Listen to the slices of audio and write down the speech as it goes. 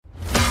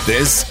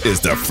This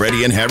is the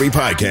Freddie and Harry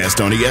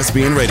podcast on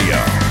ESPN Radio.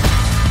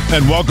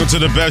 And welcome to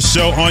the best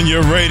show on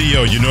your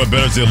radio. You know it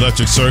better as the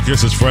Electric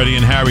Circus. It's Freddie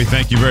and Harry.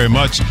 Thank you very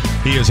much.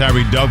 He is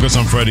Harry Douglas.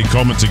 I'm Freddie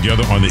Coleman,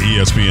 together on the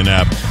ESPN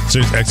app,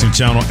 SiriusXM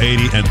Channel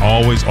 80, and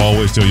always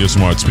tell your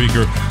smart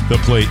speaker to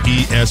play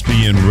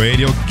ESPN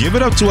Radio. Give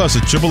it up to us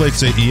at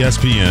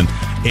 888-ESPN,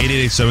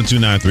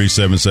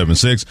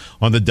 888-729-3776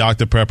 on the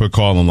Dr. Pepper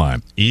call-in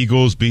line.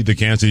 Eagles beat the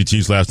Kansas City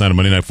Chiefs last night on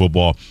Monday Night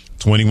Football,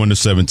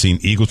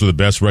 21-17. Eagles with the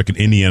best record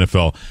in the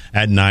NFL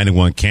at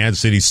 9-1. Kansas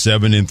City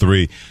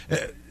 7-3.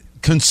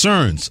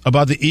 Concerns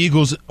about the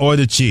Eagles or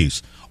the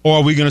Chiefs? Or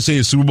are we going to see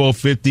a Super Bowl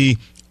 50?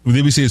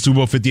 Did we see a Super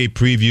Bowl 58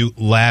 preview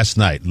last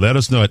night? Let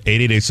us know at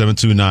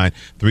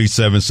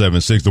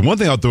 888-729-3776. The one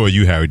thing I'll throw at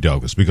you, Harry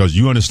Douglas, because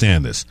you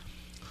understand this.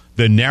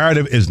 The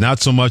narrative is not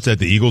so much that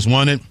the Eagles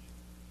won it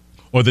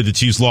or that the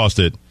Chiefs lost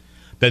it,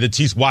 that the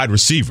Chiefs wide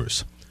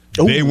receivers,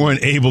 they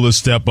weren't able to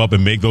step up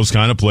and make those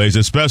kind of plays,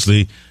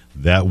 especially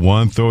that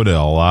one throw that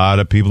a lot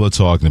of people are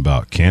talking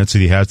about. Kansas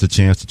City has the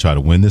chance to try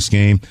to win this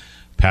game.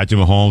 Patrick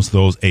Mahomes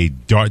throws a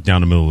dart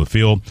down the middle of the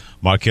field.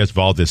 Marquez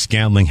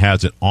Valdes-Scantling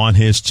has it on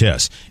his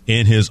chest,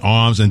 in his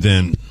arms, and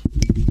then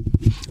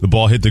the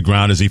ball hit the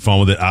ground as he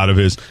fumbled it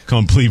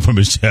complete from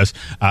his chest,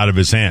 out of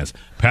his hands.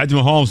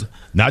 Patrick Mahomes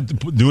not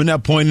doing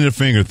that pointing the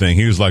finger thing.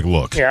 He was like,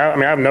 look. Yeah, I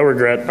have no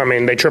regret.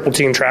 They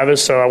triple-teamed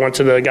Travis, so I went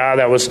to the guy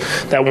that won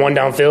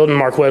downfield, and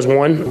Marquez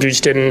won. He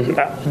just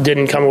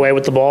didn't come away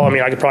with the ball.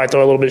 I could probably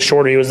throw a little bit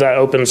shorter. He was that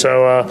open.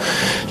 So,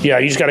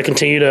 you just got to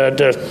continue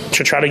to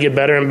try to get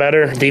better and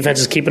better. Defense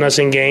is keeping us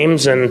in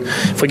games, and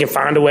if we can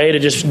find a way to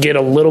just get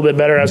a little bit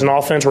better as an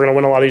offense, we're going to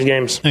win a lot of these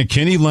games. And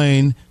Kenny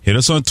Lane hit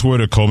us on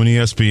Twitter, Coleman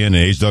ESPN, and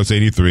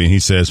AgeDucks83, and he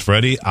says,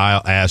 Freddie,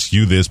 I'll ask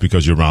you this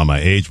because you're around my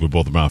age. We're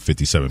both around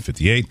 57,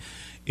 58.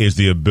 Is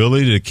the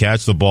ability to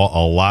catch the ball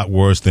a lot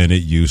worse than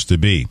it used to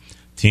be?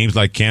 Teams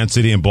like Kansas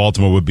City and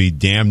Baltimore would be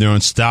damn near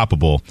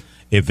unstoppable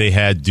if they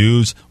had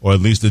dudes, or at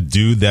least a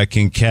dude that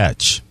can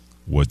catch.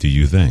 What do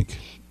you think?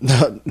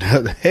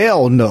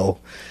 Hell no.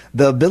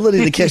 The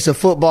ability to catch the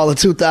football in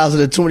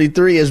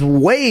 2023 is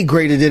way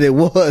greater than it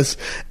was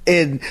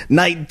in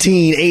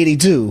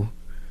 1982.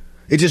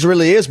 It just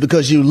really is,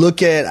 because you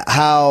look at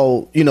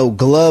how,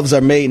 gloves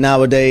are made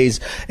nowadays.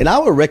 And I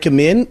would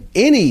recommend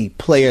any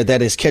player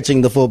that is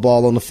catching the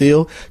football on the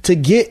field to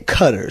get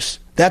cutters.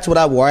 That's what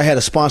I wore. I had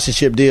a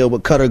sponsorship deal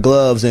with Cutter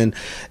gloves, and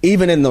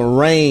even in the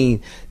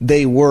rain,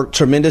 they worked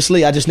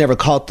tremendously. I just never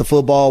caught the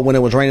football when it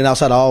was raining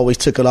outside. I always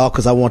took it off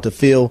because I want to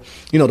feel,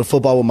 the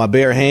football with my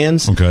bare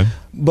hands. Okay.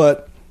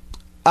 But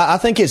I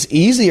think it's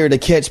easier to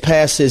catch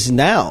passes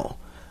now.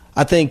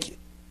 I think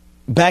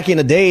back in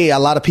the day, a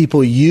lot of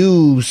people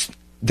used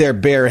their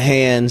bare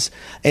hands,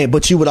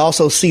 but you would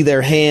also see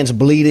their hands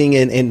bleeding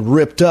and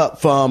ripped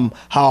up from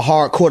how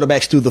hard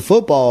quarterbacks threw the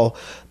football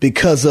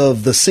because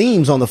of the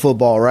seams on the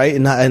football, right?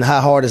 And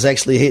how hard it's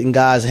actually hitting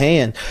guys'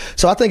 hand.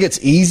 So I think it's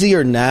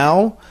easier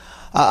now.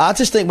 I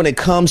just think when it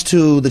comes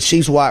to the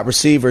Chiefs wide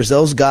receivers,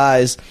 those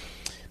guys,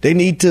 they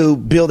need to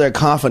build their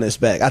confidence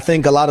back. I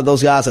think a lot of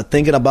those guys are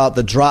thinking about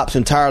the drops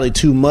entirely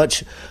too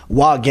much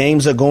while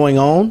games are going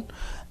on.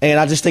 And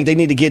I just think they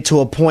need to get to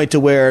a point to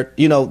where,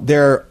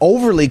 they're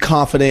overly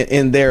confident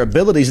in their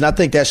abilities. And I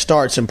think that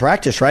starts in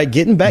practice, right?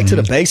 Getting back to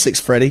the basics,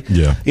 Freddie.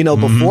 Yeah.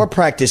 Before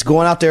practice,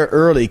 going out there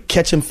early,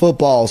 catching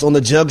footballs on the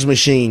jugs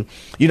machine.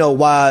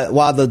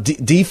 While the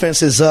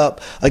defense is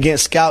up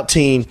against scout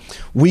team,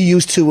 we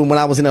used to, when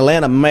I was in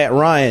Atlanta, Matt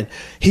Ryan,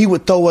 he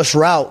would throw us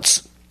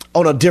routes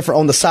on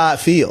the side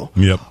field.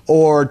 Yep.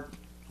 Or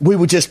we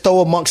would just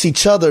throw amongst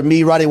each other,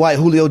 me, Roddy White,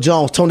 Julio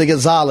Jones, Tony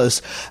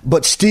Gonzalez,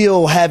 but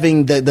still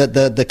having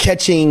the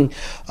catching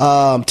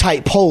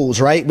type pose,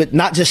 right? But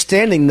not just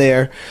standing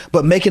there,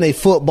 but making a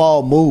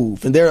football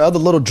move. And there are other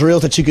little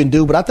drills that you can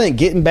do, but I think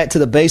getting back to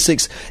the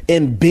basics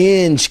and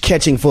binge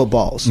catching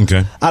footballs.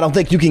 Okay. I don't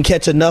think you can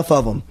catch enough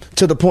of them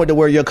to the point to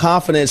where your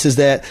confidence is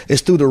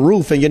through the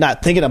roof, and you're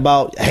not thinking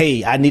about,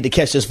 hey, I need to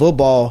catch this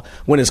football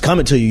when it's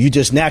coming to you. You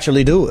just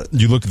naturally do it.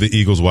 You look at the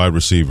Eagles wide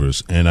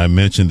receivers, and I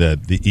mentioned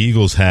that the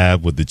Eagles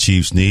have what the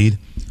Chiefs need.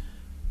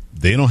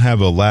 They don't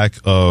have a lack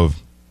of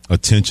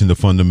attention to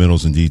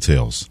fundamentals and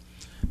details.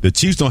 The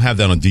Chiefs don't have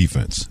that on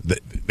defense.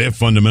 They're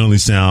fundamentally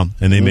sound,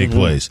 and they make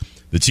plays.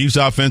 The Chiefs'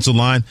 offensive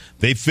line,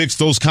 they fixed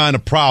those kind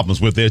of problems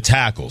with their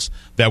tackles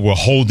that were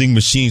holding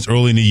machines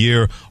early in the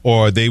year,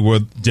 or they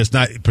were just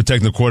not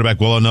protecting the quarterback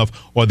well enough,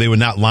 or they were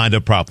not lined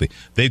up properly.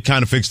 They've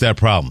kind of fixed that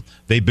problem.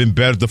 They've been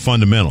better at the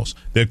fundamentals.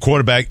 Their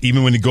quarterback,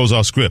 even when he goes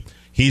off script,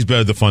 he's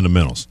better at the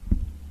fundamentals.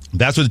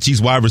 That's what the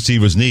Chiefs' wide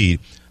receivers need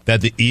that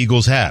the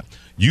Eagles have.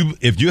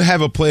 If you have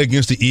a play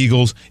against the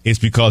Eagles, it's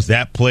because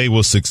that play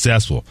was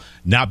successful,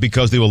 not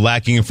because they were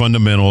lacking in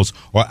fundamentals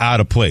or out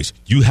of place.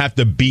 You have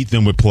to beat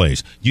them with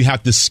plays. You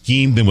have to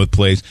scheme them with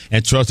plays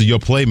and trust that your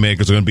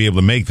playmakers are going to be able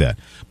to make that.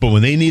 But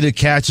when they needed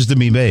catches to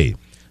be made,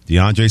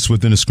 DeAndre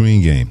Swift in the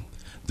screen game,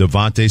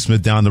 Devontae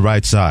Smith down the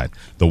right side,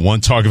 the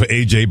one target for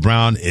A.J.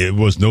 Brown, it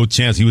was no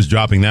chance he was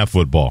dropping that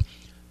football.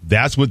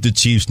 That's what the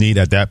Chiefs need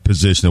at that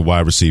position of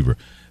wide receiver.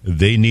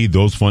 They need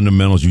those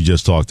fundamentals you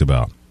just talked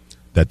about.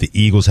 that the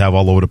Eagles have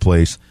all over the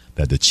place,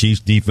 that the Chiefs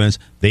defense,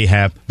 they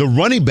have the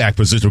running back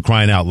position,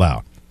 crying out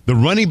loud. The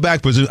running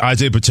back position,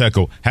 Isaiah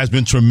Pacheco, has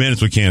been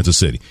tremendous with Kansas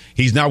City.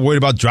 He's not worried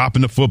about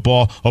dropping the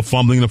football or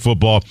fumbling the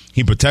football.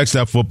 He protects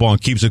that football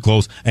and keeps it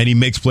close, and he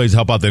makes plays to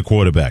help out their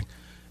quarterback.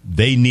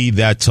 They need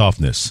that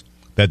toughness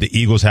that the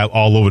Eagles have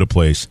all over the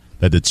place,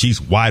 that the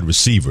Chiefs wide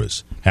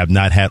receivers have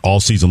not had all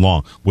season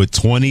long. With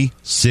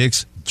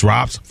 26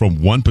 drops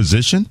from one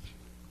position?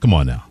 Come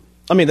on now.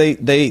 I mean,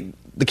 the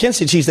Kansas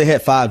City Chiefs, they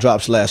had 5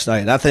 drops last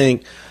night.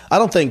 I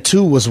don't think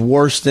 2 was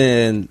worse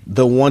than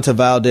the one to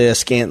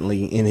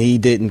Valdez-Scantling, and he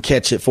didn't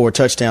catch it for a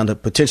touchdown that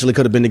potentially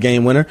could have been the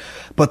game winner.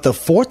 But the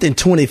 4th and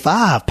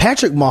 25,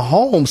 Patrick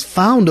Mahomes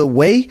found a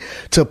way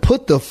to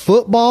put the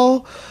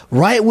football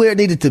right where it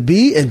needed to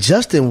be, and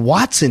Justin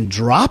Watson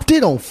dropped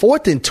it on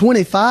 4th and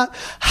 25.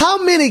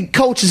 How many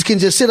coaches can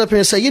just sit up here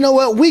and say, you know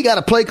what, we got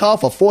a play call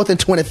for 4th and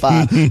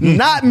 25?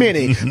 Not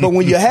many. But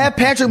when you have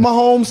Patrick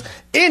Mahomes,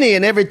 any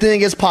and everything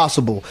is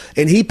possible.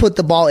 And he put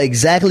the ball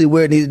exactly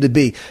where it needed to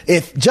be.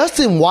 If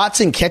Justin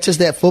Watson catches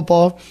that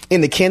football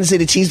and the Kansas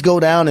City Chiefs go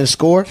down and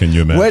score, can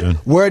you imagine?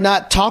 We're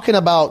not talking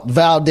about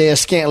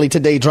Valdez-Scantling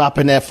today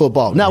dropping that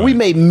football. Now, right. We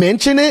may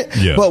mention it,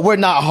 but we're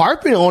not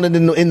harping on it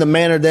in the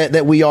manner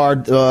that we are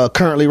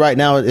currently right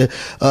now on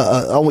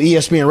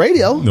ESPN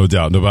Radio. No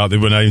doubt. We're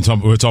not even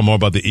talking. We're talking more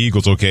about the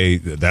Eagles. Okay,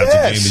 that's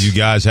a game that you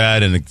guys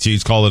had, and the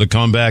Chiefs call it a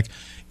comeback.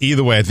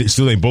 Either way, I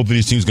still think both of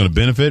these teams are going to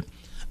benefit.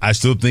 I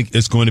still think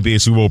it's going to be a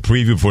Super Bowl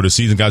preview before the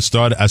season got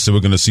started. I said we're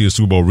going to see a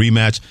Super Bowl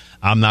rematch.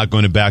 I'm not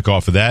going to back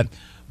off of that.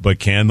 But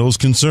can those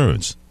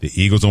concerns, the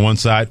Eagles on one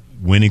side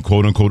winning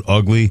quote-unquote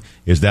ugly,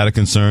 is that a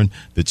concern?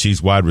 The Chiefs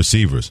wide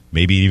receivers,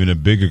 maybe even a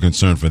bigger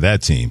concern for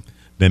that team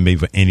than maybe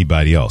for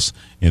anybody else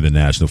in the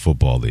National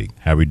Football League.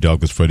 Harry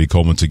Douglas, Freddie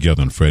Coleman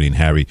together on Freddie and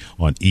Harry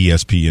on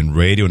ESPN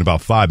Radio. In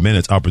about 5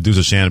 minutes, our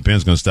producer Shannon Penn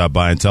is going to stop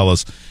by and tell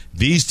us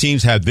these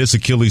teams have this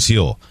Achilles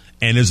heel.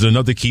 And is it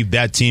enough to keep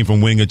that team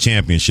from winning a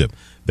championship?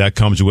 That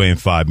comes your way in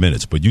 5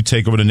 minutes. But you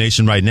take over the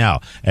nation right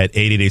now at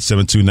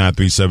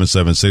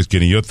 888-729-3776,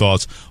 getting your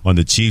thoughts on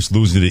the Chiefs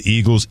losing to the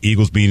Eagles,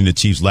 Eagles beating the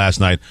Chiefs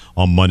last night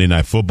on Monday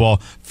Night Football.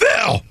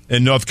 Phil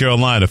in North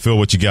Carolina. Phil,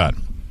 what you got?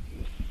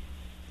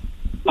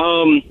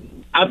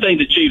 I think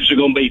the Chiefs are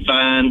going to be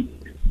fine.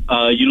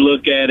 You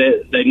look at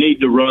it, they need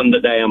to run the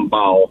damn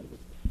ball.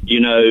 You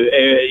know,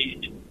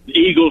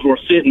 Eagles were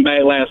sitting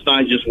back last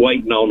night just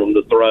waiting on them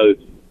to throw.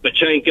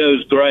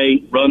 Pachenko's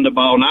great, run the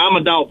ball. Now, I'm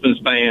a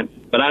Dolphins fan,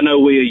 but I know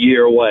we're a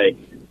year away.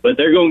 But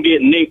they're going to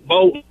get Nick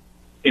Bolton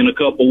in a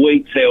couple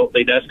weeks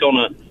healthy. That's going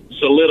to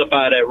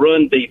solidify that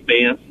run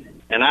defense,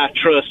 and I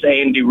trust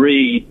Andy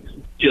Reid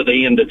till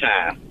the end of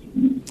time.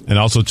 And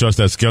also trust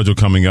that schedule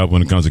coming up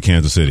when it comes to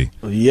Kansas City.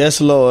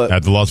 Yes, Lord.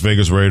 At the Las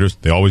Vegas Raiders,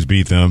 they always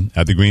beat them.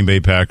 At the Green Bay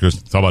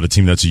Packers, talk about a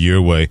team that's a year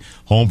away.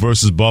 Home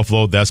versus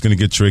Buffalo, that's going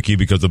to get tricky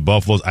because the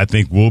Buffaloes, I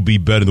think, will be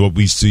better than what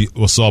we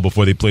saw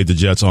before they played the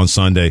Jets on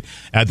Sunday.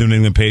 At the New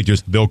England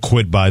Patriots, they'll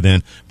quit by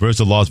then. Versus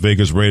the Las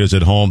Vegas Raiders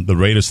at home, the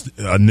Raiders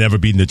are never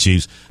beating the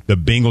Chiefs. The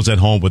Bengals at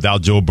home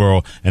without Joe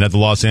Burrow. And at the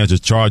Los Angeles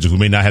Chargers, who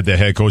may not have their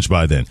head coach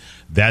by then.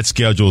 That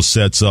schedule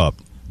sets up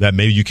that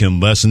maybe you can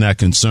lessen that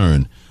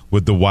concern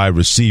with the wide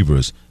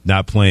receivers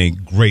not playing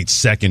great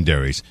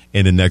secondaries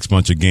in the next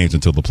bunch of games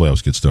until the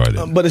playoffs get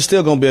started. But it's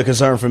still going to be a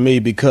concern for me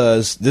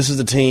because this is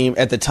the team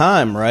at the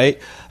time, right?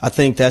 I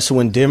think that's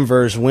when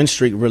Denver's win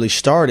streak really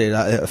started,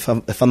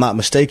 if I'm not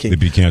mistaken.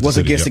 Was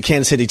against the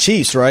Kansas City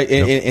Chiefs, right?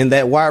 In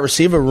that wide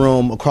receiver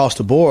room across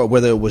the board,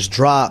 whether it was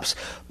drops,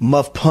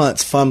 muff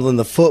punts, fumbling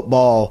the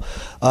football,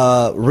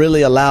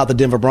 really allowed the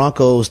Denver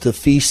Broncos to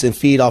feast and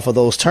feed off of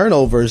those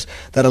turnovers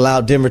that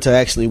allowed Denver to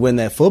actually win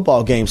that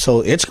football game. So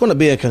it's going to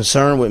be a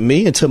concern with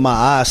me until my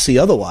eyes see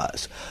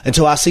otherwise,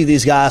 until I see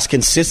these guys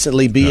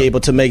consistently be able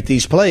to make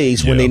these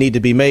plays when they need to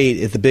be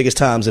made at the biggest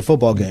times in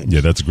football games.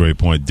 Yeah, that's a great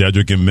point.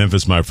 Dedrick in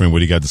Memphis, my friend, what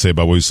do you got to say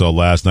about what you saw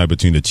last night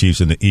between the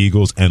Chiefs and the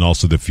Eagles and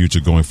also the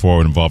future going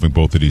forward involving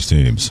both of these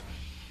teams?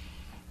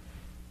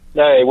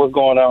 Hey, what's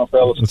going on,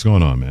 fellas? What's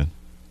going on, man?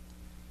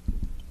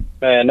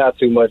 Man, not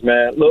too much,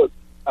 man. Look,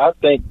 I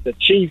think the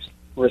Chiefs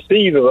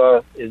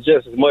receiver is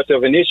just as much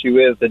of an issue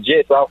as the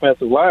Jets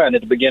offensive line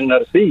at the beginning of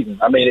the season.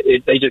 I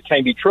mean, they just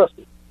can't be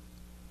trusted.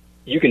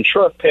 You can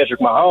trust Patrick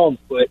Mahomes,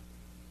 but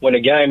when the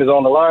game is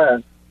on the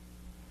line,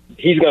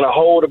 he's going to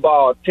hold the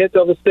ball a tenth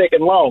of a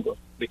second longer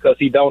because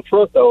he don't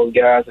trust those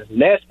guys, and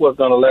that's what's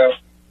going to allow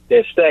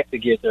that sack to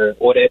get there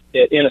or that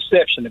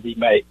interception to be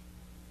made.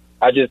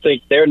 I just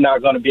think they're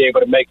not going to be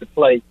able to make the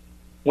play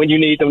when you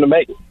need them to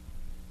make it.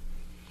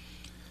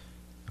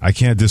 I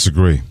can't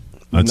disagree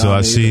until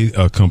I see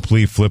a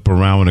complete flip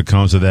around when it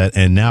comes to that.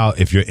 And now,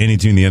 if you're any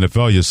team in the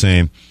NFL, you're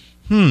saying,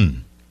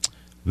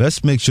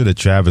 let's make sure that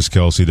Travis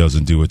Kelce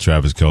doesn't do what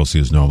Travis Kelce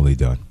has normally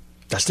done.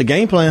 That's the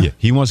game plan. Yeah,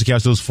 he wants to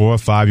catch those 4 or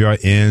 5 yard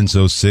ends,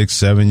 those 6,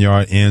 7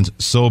 yard ends.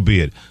 So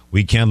be it.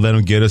 We can't let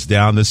him get us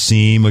down the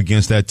seam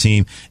against that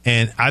team.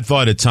 And I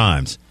thought at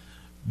times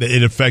that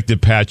it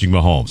affected Patrick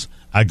Mahomes.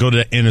 I go to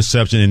that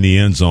interception in the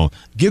end zone.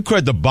 Give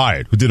credit to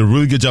Byard, who did a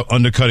really good job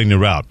undercutting the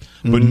route.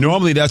 But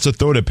normally that's a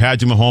throw that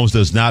Patrick Mahomes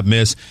does not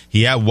miss.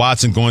 He had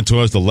Watson going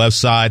towards the left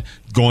side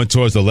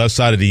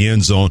of the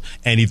end zone,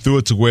 and he threw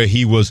it to where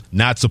he was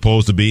not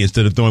supposed to be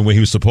instead of throwing where he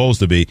was supposed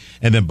to be,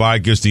 and then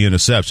Byard gets the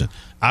interception.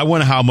 I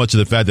wonder how much of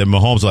the fact that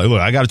Mahomes was like, look,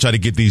 I got to try to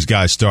get these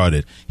guys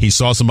started. He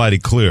saw somebody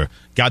clear,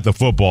 got the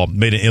football,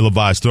 made an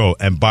ill-advised throw,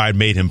 and Byard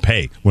made him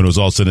pay when it was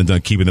all said and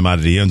done, keeping them out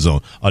of the end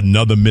zone.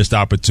 Another missed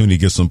opportunity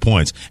to get some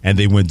points, and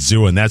they went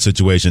 0 in that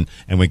situation.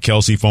 And when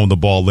Kelsey phoned the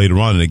ball later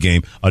on in the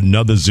game,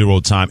 another 0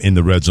 time in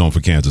the red zone for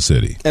Kansas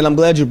City. And I'm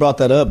glad you brought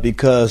that up,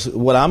 because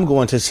what I'm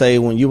going to say,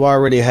 when you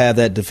already have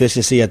that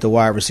deficiency at the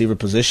wide receiver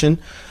position,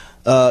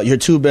 your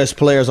two best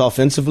players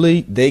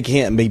offensively, they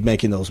can't be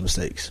making those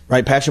mistakes,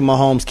 right? Patrick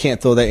Mahomes can't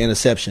throw that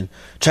interception.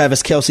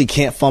 Travis Kelce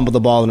can't fumble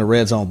the ball in the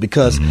red zone,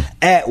 because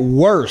at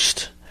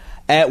worst,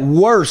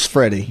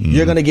 Freddie,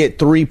 you're going to get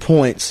 3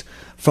 points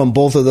from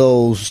both of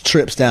those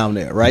trips down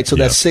there, right? So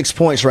that's 6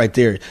 points right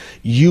there.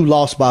 You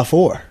lost by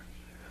 4.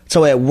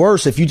 So at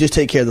worst, if you just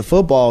take care of the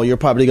football, you're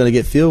probably going to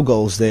get field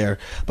goals there.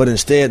 But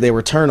instead, they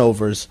were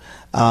turnovers,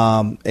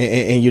 and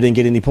you didn't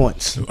get any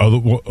points. A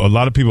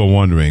lot of people are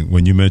wondering,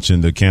 when you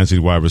mentioned the Kansas City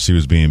wide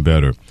receivers being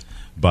better,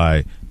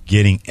 by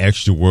getting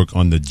extra work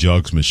on the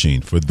jugs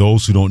machine. For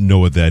those who don't know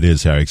what that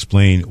is, Harry,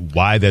 explain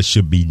why that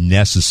should be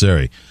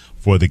necessary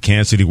for the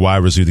Kansas City wide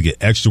receiver to get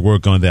extra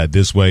work on that.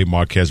 This way,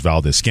 Marquez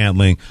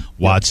Valdez-Scantling,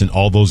 Watson,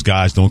 all those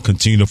guys don't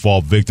continue to fall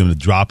victim to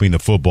dropping the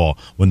football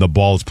when the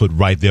ball is put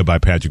right there by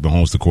Patrick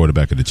Mahomes, the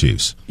quarterback of the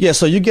Chiefs. Yeah,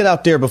 so you get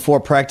out there before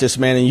practice,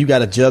 man, and you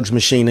got a jugs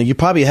machine, and you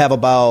probably have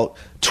about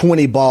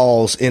 20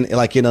 balls in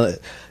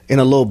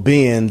a little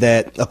bin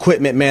that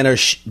equipment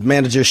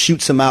manager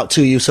shoots them out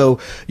to you. So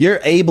you're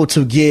able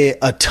to get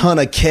a ton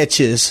of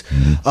catches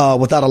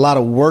without a lot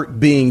of work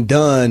being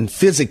done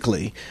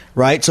physically,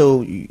 right?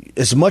 So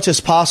as much as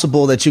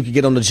possible that you can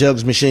get on the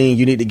jugs machine,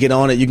 you need to get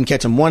on it. You can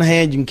catch them one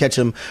hand, you can catch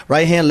them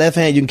right hand, left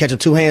hand, you can catch them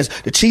two hands.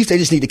 The Chiefs, they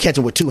just need to catch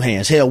them with two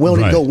hands. Hell, we don't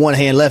need to go one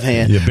hand, left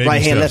hand,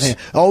 right hand, left hand.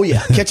 Oh,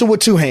 yeah, catch them with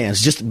two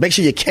hands. Just make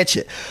sure you catch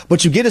it.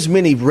 But you get as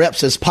many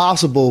reps as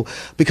possible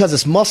because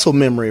it's muscle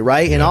memory,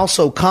 right? And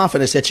also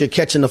confidence that you're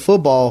catching the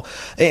football.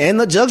 And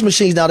the jugs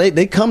machines now,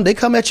 they come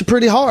at you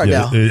pretty hard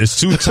now. It's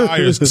two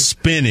tires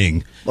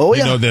spinning. Oh,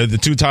 yeah. You know, the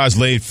two tires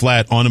laid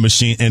flat on the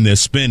machine, and they're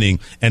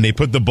spinning, and they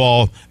put the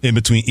ball in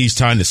between each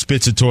time that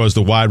spits it towards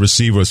the wide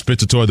receiver, or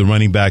spits it toward the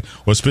running back,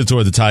 or spits it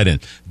toward the tight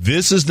end.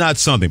 This is not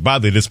something, by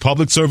the way, this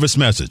public service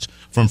message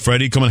from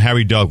Freddie and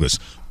Harry Douglas.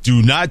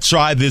 Do not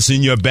try this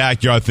in your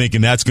backyard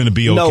thinking that's going to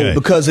be okay. No,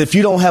 because if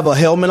you don't have a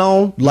helmet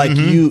on, like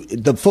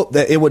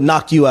it would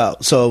knock you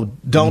out. So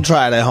don't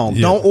try it at home.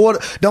 Yeah.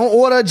 Don't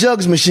order a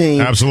jugs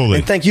machine. Absolutely.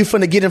 And think you're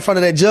finna get in front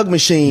of that jug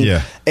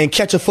machine and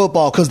catch a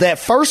football, because that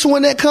first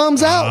one that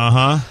comes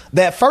out,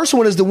 that first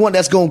one is the one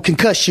that's going to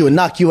concuss you and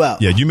knock you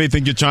out. Yeah, you may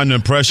think you're trying to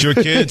impress your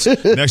kids.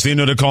 Next thing you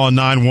know, they're calling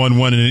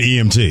 911 and an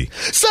EMT.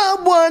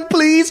 Someone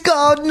please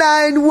call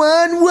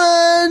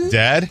 911.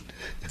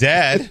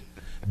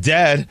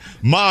 Dad,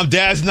 Mom,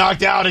 Dad's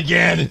knocked out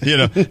again. You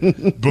know,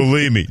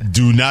 believe me,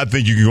 do not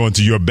think you can go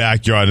into your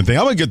backyard and think,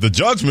 I'm going to get the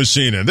jugs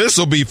machine and this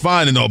will be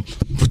fine. And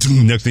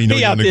next thing you know,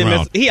 you're on the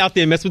ground. He out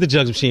there messing with the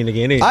jugs machine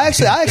again. I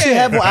actually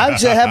have one. I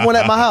actually have one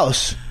at my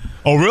house.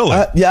 Oh, really?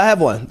 I have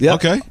one. Yep.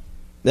 Okay.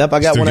 Yep, I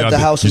got one at the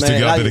house, man. You still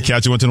get out there to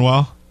catch it once in a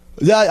while?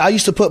 Yeah, I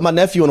used to put my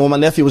nephew in when my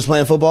nephew was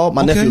playing football.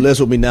 My nephew lives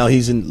with me now.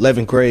 He's in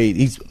 11th grade.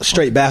 He's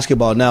straight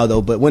basketball now,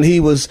 though. But when he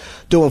was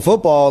doing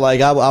football,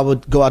 like I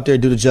would go out there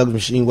and do the jug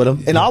machine with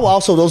him. And I would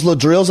also, those little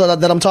drills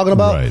that I'm talking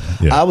about,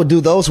 I would do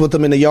those with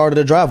them in the yard of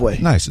the driveway.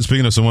 Nice.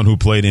 Speaking of someone who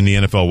played in the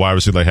NFL wide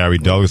receiver like Harry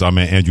Douglas, our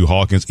man Andrew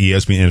Hawkins,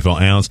 ESPN NFL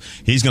analyst,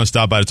 he's going to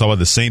stop by to talk about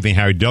the same thing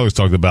Harry Douglas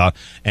talked about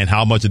and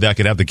how much of that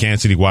could have the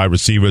Kansas City wide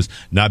receivers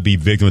not be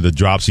victim of the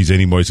dropsies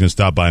anymore. He's going to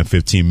stop by in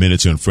 15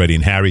 minutes here on Freddie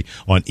and Harry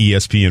on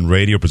ESPN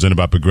Radio, presented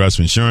by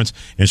Progressive Insurance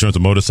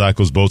of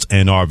motorcycles, boats,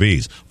 and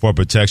RVs for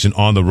protection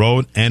on the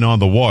road and on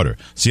the water.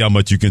 See how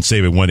much you can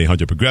save at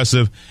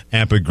 1-800-PROGRESSIVE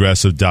and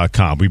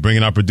Progressive.com. We bring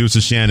in our producer,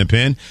 Shannon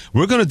Penn.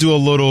 We're going to do a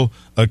little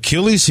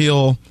Achilles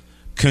heel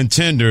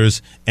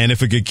contenders, and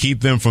if it could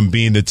keep them from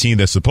being the team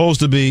that's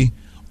supposed to be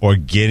or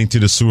getting to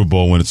the Super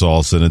Bowl when it's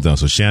all said and done.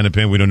 So, Shannon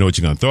Penn, we don't know what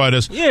you're going to throw at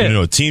us. Yeah. We don't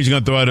know what teams you're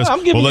going to throw at us.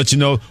 We'll let you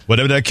know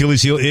whatever that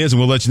Achilles heel is, and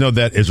we'll let you know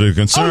that is a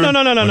concern. Oh,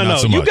 no.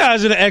 So you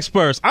guys are the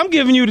experts. I'm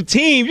giving you the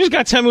team. You just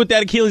got to tell me what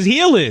that Achilles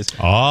heel is.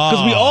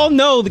 Because we all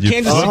know the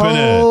Kansas City.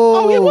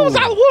 Oh, yeah, what would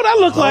I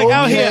look like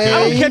out here?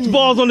 I don't catch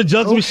balls on the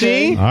jugs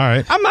machine. All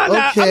right. I'm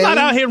not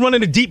out here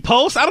running a deep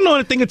post. I don't know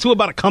anything or two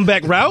about a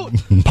comeback route.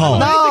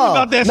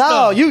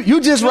 No, you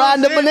just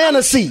riding the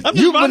banana seat.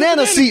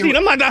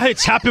 I'm not out here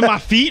chopping my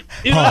feet.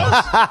 You know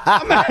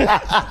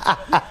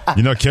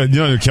You know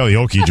the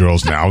karaoke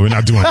drills now. We're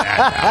not doing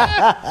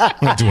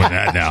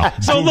that now.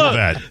 So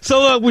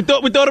look, we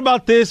thought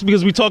about this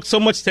because we talked so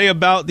much today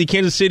about the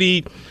Kansas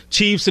City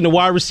Chiefs and the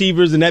wide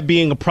receivers and that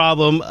being a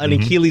problem, an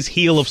Achilles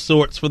heel of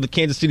sorts for the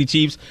Kansas City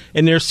Chiefs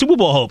and their Super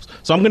Bowl hopes.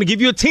 So I'm going to give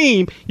you a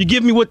team. You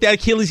give me what that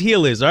Achilles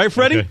heel is. All right,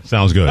 Freddie? Okay,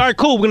 sounds good. All right,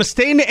 cool. We're going to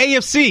stay in the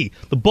AFC.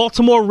 The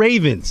Baltimore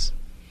Ravens.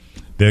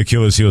 Their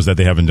Achilles heel is that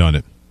they haven't done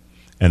it.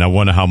 And I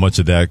wonder how much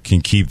of that can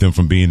keep them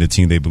from being the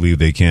team they believe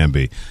they can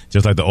be.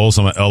 Just like the old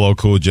song of LL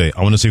Cool J.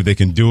 I want to see if they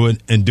can do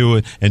it and do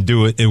it and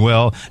do it and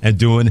well and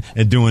doing it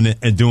and doing it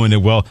and doing it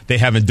well. They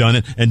haven't done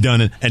it and done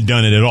it and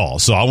done it at all.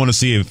 So I want to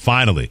see if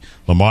finally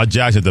Lamar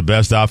Jackson, the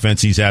best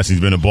offense he's had since he's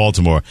been in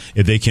Baltimore,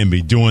 if they can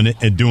be doing it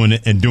and doing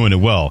it and doing it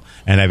well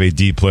and have a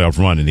deep playoff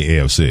run in the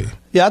AFC.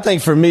 Yeah, I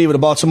think for me with the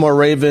Baltimore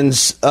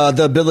Ravens,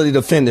 the ability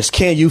to finish.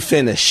 Can you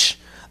finish?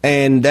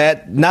 And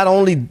that not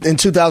only in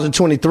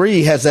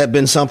 2023 has that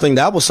been something,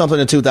 that was something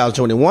in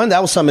 2021,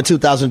 that was something in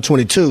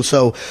 2022.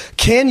 So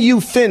can you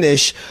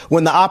finish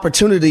when the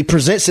opportunity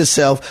presents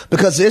itself?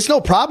 Because there's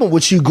no problem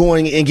with you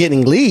going and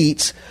getting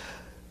leads,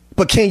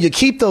 but can you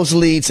keep those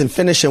leads and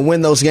finish and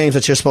win those games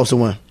that you're supposed to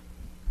win?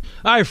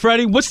 All right,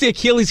 Freddie, what's the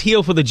Achilles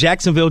heel for the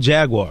Jacksonville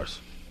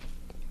Jaguars?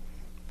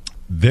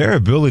 Their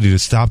ability to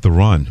stop the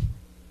run.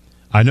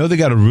 I know they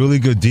got a really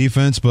good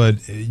defense,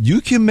 but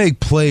you can make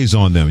plays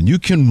on them, and you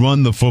can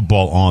run the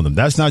football on them.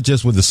 That's not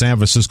just what the San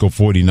Francisco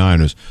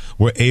 49ers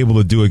were able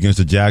to do against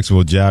the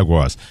Jacksonville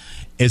Jaguars.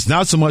 It's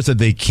not so much that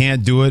they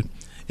can't do it.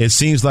 It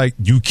seems like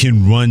you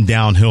can run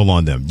downhill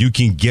on them. You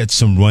can get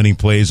some running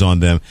plays on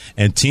them,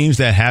 and teams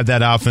that have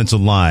that offensive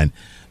line,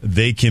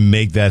 they can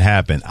make that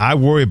happen. I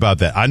worry about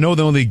that. I know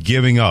they're only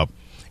giving up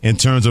in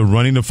terms of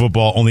running the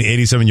football, only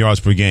 87 yards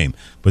per game.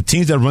 But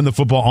teams that run the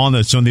football on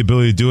that show the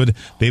ability to do it,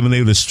 they've been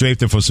able to strafe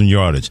them for some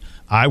yardage.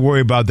 I worry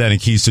about that in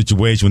key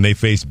situations when they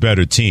face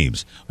better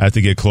teams as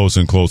they get closer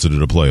and closer to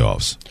the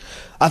playoffs.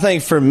 I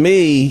think for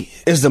me,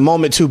 is the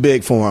moment too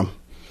big for them.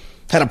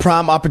 Had a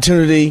prime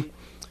opportunity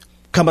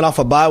coming off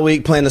a bye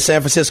week playing the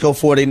San Francisco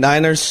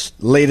 49ers,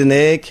 laid an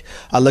egg.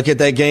 I look at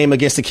that game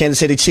against the Kansas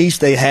City Chiefs.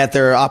 They had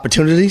their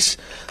opportunities.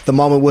 The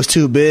moment was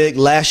too big.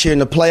 Last year in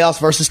the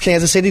playoffs versus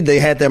Kansas City, they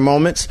had their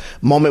moments.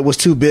 Moment was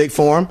too big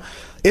for them.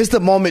 Is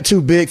the moment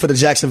too big for the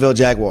Jacksonville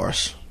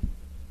Jaguars?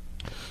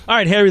 All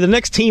right, Harry, the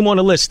next team on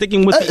the list,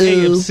 sticking with the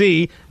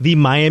AFC, the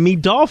Miami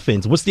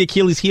Dolphins. What's the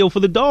Achilles heel for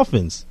the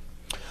Dolphins?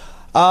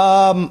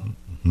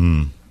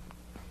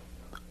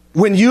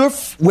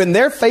 When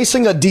they're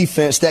facing a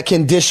defense that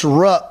can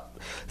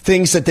disrupt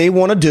things that they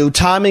want to do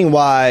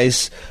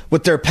timing-wise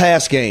with their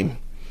pass game,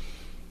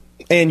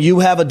 and you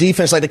have a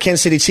defense like the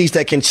Kansas City Chiefs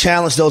that can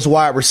challenge those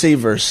wide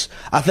receivers,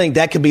 I think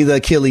that could be the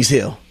Achilles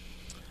heel.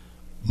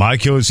 My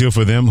Achilles heel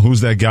for them,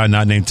 who's that guy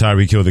not named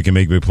Tyreek Hill that can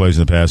make big plays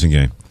in the passing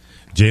game?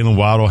 Jalen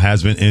Waddle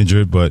has been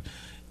injured, but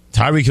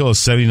Tyreek Hill has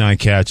 79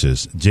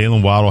 catches.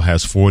 Jalen Waddle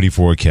has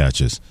 44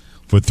 catches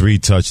for 3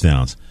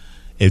 touchdowns.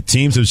 If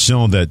teams have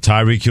shown that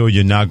Tyreek Hill,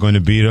 you're not going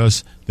to beat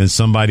us, then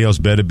somebody else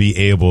better be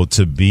able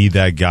to be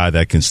that guy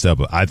that can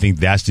step up. I think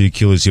that's the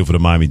Achilles heel for the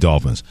Miami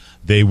Dolphins.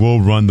 They will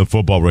run the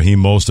football. Raheem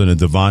Mostert and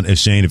Devon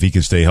Achane if he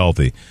can stay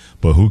healthy.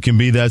 But who can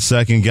be that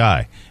second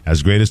guy?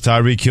 As great as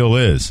Tyreek Hill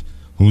is,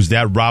 who's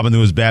that Robin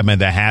who is Batman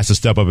that has to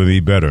step up and be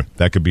better?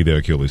 That could be their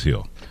Achilles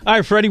heel. All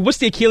right, Freddie, what's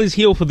the Achilles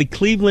heel for the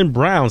Cleveland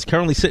Browns,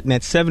 currently sitting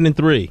at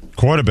 7-3?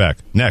 Quarterback.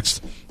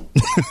 Next.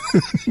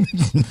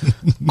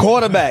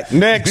 Quarterback.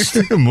 Next.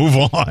 Move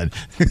on.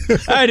 All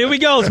right, here we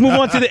go. Let's move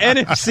on to the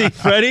NFC,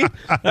 Freddie.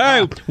 All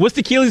right, what's the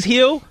Achilles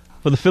heel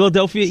for the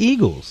Philadelphia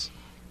Eagles?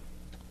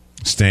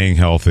 Staying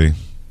healthy.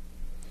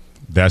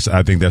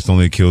 I think that's the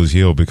only Achilles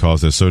heel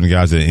because there's certain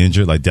guys that are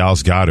injured, like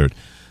Dallas Goedert.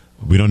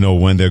 We don't know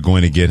when they're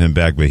going to get him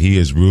back, but he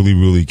is really,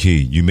 really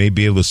key. You may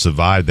be able to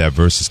survive that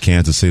versus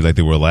Kansas City like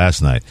they were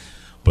last night,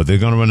 but they're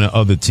going to run into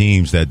other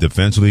teams that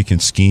defensively can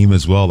scheme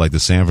as well, like the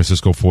San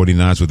Francisco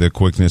 49ers with their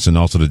quickness and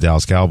also the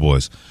Dallas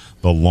Cowboys.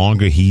 The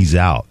longer he's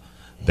out,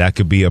 that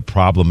could be a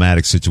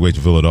problematic situation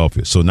for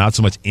Philadelphia. So not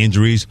so much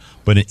injuries,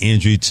 but an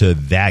injury to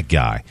that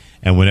guy.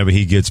 And whenever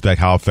he gets back,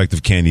 how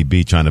effective can he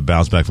be trying to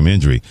bounce back from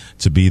injury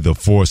to be the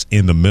force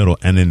in the middle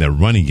and in their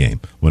running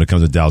game when it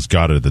comes to Dallas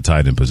Goedert at the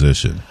tight end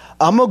position?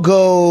 I'm going to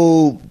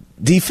go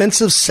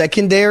defensive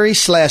secondary /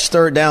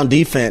 third down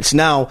defense.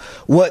 Now,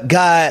 what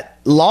got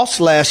lost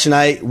last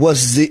night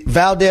was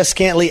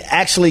Valdez-Scantling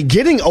actually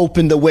getting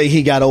open the way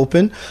he got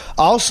open.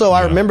 Also,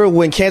 I remember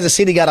when Kansas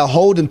City got a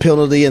holding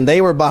penalty and they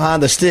were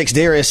behind the sticks,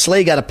 Darius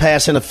Slay got a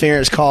pass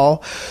interference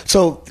call.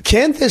 So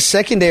can this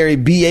secondary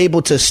be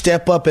able to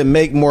step up and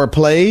make more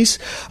plays?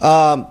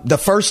 The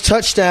first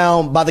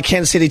touchdown by the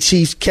Kansas City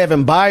Chiefs,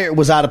 Kevin Byard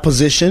was out of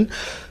position.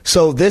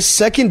 So this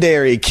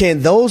secondary,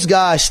 can those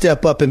guys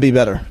step up and be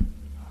better?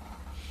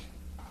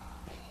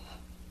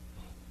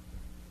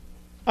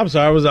 I'm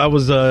sorry, I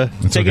was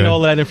taking all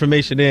that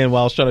information in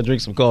while I was trying to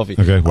drink some coffee.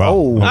 Okay, wow.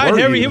 Oh, all right,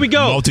 Harry, here we go.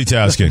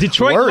 Multitasking.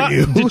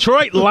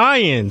 Detroit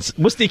Lions.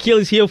 What's the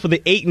Achilles heel for the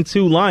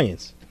 8-2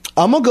 Lions?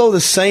 I'm going to go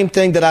the same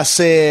thing that I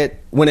said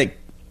when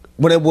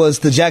when it was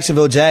the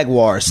Jacksonville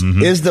Jaguars.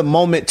 Is the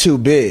moment too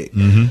big?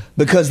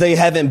 Because they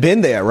haven't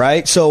been there,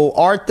 right? So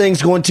are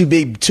things going to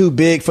be too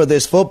big for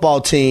this football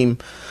team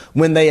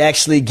when they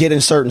actually get in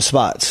certain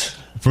spots?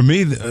 For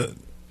me,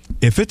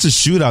 if it's a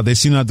shootout, they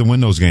seem not to win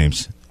those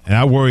games. And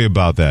I worry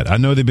about that. I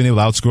know they've been able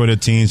to outscore their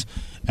teams.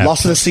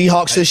 Lost to the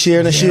Seahawks this year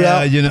in a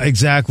shootout. Yeah,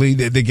 exactly.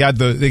 They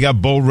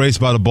got boat raced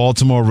by the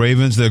Baltimore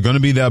Ravens. They're going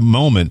to be that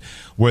moment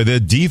where their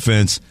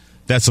defense,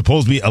 that's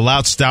supposed to be a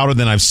lot stouter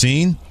than I've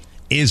seen,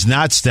 is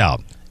not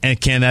stout. And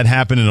can that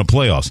happen in the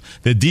playoffs?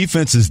 The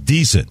defense is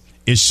decent.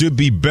 It should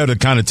be better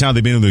kind of talent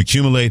they've been able to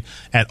accumulate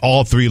at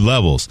all three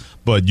levels.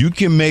 But you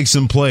can make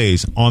some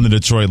plays on the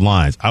Detroit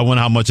Lions. I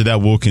wonder how much of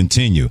that will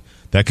continue.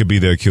 That could be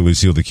their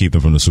Achilles heel to keep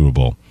them from the Super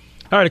Bowl.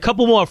 All right, a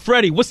couple more.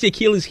 Freddie, what's the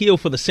Achilles heel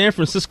for the San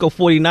Francisco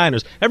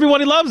 49ers?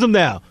 Everybody loves them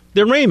now.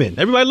 They're Raymond.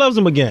 Everybody loves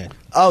them again.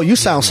 Oh, you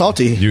sound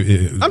salty.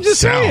 I'm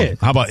just saying.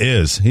 How about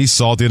Iz? He's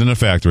saltier than a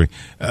factory.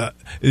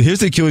 Here's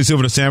the Achilles heel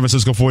for the San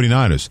Francisco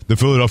 49ers, the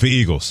Philadelphia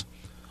Eagles.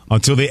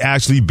 Until they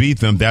actually beat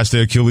them, that's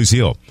their Achilles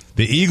heel.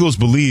 The Eagles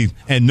believe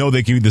and know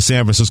they can beat the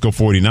San Francisco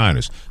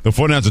 49ers. The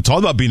 49ers are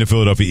talking about beating the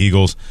Philadelphia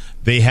Eagles.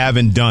 They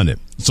haven't done it.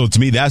 So to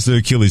me, that's their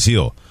Achilles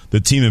heel. The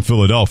team in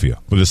Philadelphia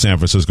for the San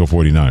Francisco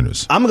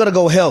 49ers. I'm going to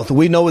go health.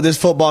 We know what this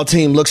football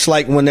team looks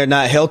like when they're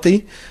not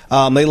healthy.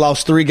 They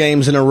lost 3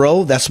 games in a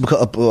row. That's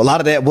because, a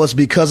lot of that was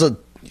because of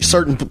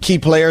certain key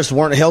players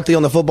weren't healthy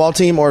on the football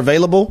team or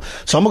available.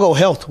 So I'm going to go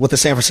health with the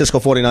San Francisco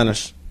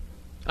 49ers.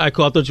 All right,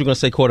 cool. I thought you were going to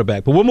say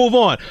quarterback, but we'll move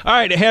on. All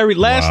right, Harry,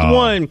 last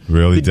one.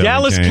 Really, the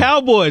Dallas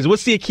Cowboys.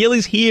 What's the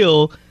Achilles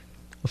heel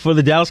for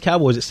the Dallas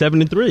Cowboys at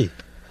 7-3?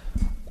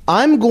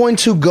 I'm going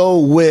to go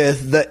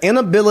with the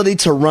inability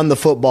to run the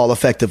football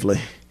effectively.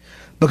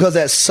 Because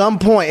at some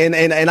point,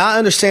 and I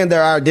understand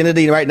their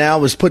identity right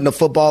now is putting the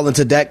football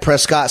into Dak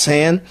Prescott's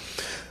hand,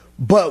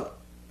 but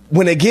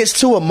when it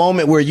gets to a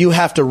moment where you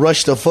have to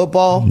rush the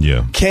football,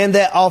 can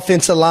that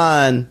offensive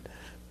line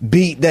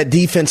beat that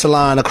defensive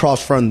line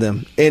across from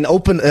them and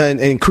open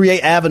and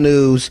create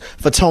avenues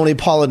for Tony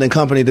Pollard and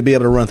company to be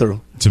able to run through?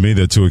 To me,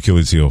 there are 2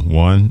 Achilles heel.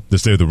 One, the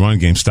state of the run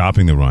game,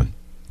 stopping the run.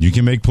 You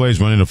can make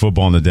plays running the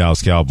football in the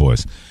Dallas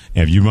Cowboys.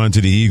 And if you run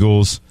to the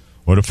Eagles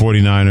or the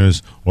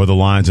 49ers or the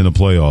Lions in the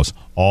playoffs,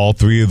 all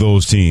 3 of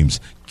those teams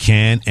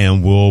can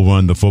and will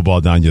run the football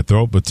down your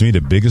throat. But to me,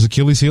 the biggest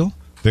Achilles heel,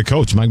 their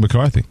coach, Mike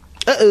McCarthy.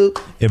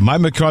 If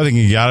Mike McCarthy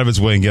can get out of his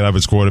way and get out of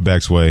his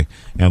quarterback's way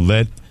and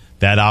let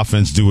that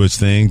offense do its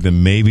thing,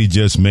 then maybe,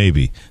 just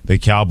maybe, the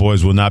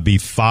Cowboys will not be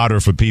fodder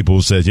for people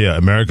who said,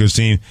 America's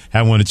team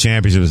haven't won a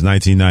championship since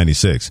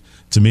 1996.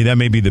 To me, that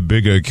may be the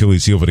bigger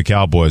Achilles heel for the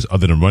Cowboys,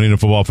 other than running the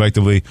football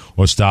effectively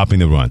or stopping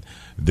the run.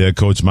 Their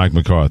coach, Mike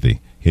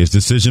McCarthy, his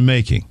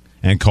decision-making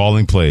and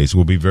calling plays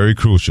will be very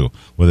crucial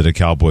whether the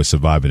Cowboys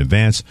survive in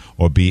advance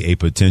or be a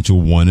potential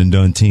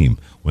one-and-done team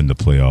when the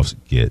playoffs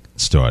get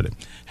started.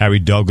 Harry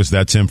Douglas,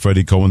 that's him.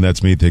 Freddie Cohen,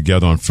 that's me,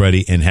 together on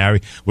Freddie and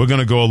Harry. We're going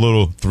to go a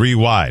little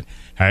 3-wide.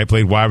 Harry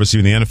played wide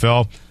receiver in the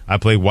NFL. I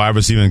played wide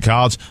receiver in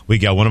college. We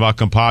got one of our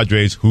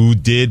compadres who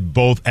did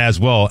both as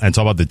well and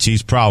talk about the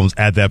Chiefs' problems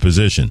at that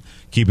position.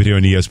 Keep it here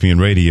on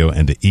ESPN Radio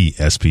and the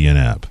ESPN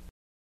app.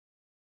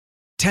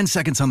 10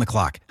 seconds on the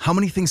clock. How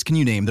many things can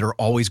you name that are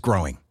always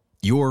growing?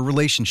 Your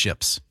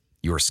relationships,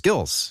 your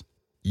skills,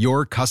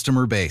 your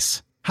customer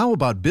base. How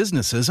about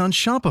businesses on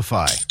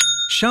Shopify?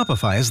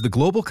 Shopify is the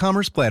global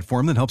commerce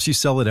platform that helps you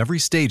sell at every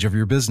stage of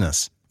your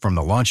business. From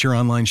the launch your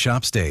online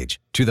shop stage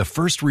to the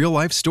first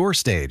real-life store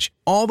stage,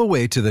 all the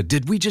way to the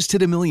did we just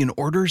hit a million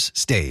orders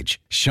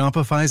stage,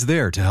 Shopify's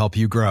there to help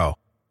you grow.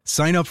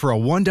 Sign up for a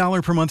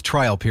 $1 per month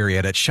trial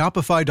period at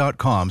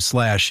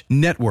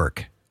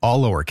shopify.com/network,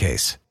 all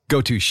lowercase.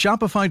 Go to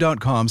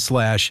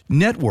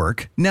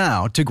shopify.com/network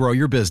now to grow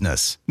your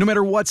business, no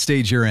matter what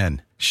stage you're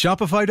in.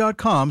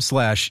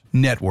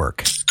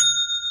 Shopify.com/network.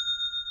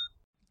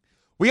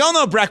 We all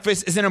know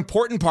breakfast is an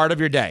important part of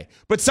your day,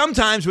 but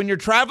sometimes when you're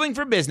traveling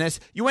for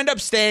business, you end up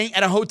staying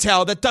at a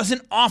hotel that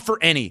doesn't offer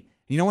any.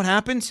 You know what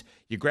happens?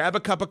 You grab a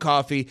cup of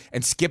coffee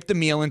and skip the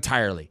meal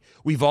entirely.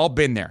 We've all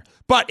been there.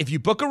 But if you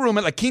book a room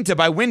at La Quinta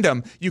by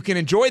Wyndham, you can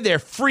enjoy their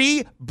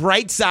free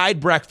Bright Side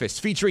breakfast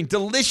featuring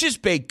delicious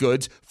baked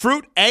goods,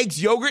 fruit,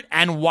 eggs, yogurt,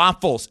 and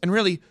waffles. And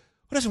really,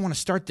 who doesn't want to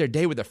start their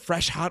day with a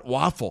fresh hot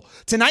waffle?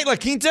 Tonight, La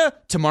Quinta,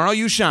 tomorrow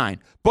you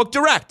shine. Book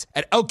direct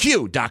at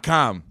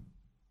LQ.com.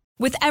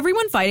 With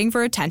everyone fighting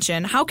for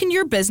attention, how can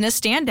your business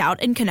stand out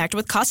and connect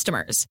with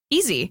customers?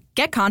 Easy.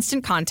 Get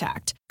Constant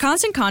Contact.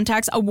 Constant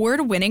Contact's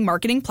award-winning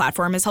marketing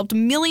platform has helped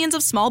millions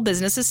of small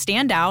businesses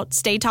stand out,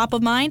 stay top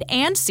of mind,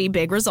 and see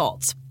big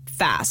results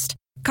fast.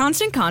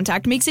 Constant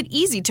Contact makes it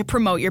easy to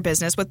promote your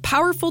business with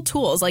powerful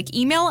tools like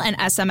email and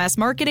SMS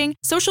marketing,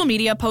 social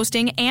media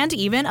posting, and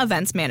even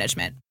events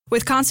management.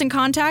 With Constant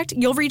Contact,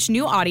 you'll reach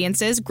new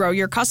audiences, grow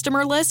your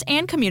customer list,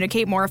 and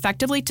communicate more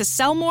effectively to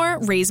sell more,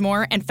 raise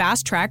more, and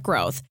fast-track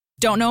growth.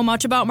 Don't know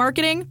much about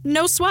marketing?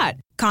 No sweat.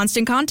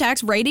 Constant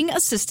Contact's writing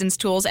assistance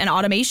tools and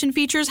automation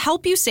features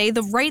help you say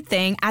the right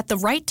thing at the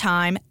right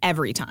time,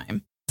 every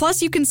time.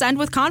 Plus, you can send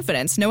with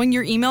confidence, knowing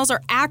your emails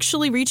are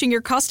actually reaching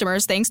your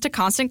customers thanks to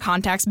Constant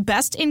Contact's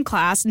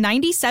best-in-class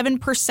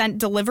 97%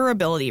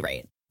 deliverability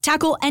rate.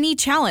 Tackle any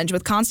challenge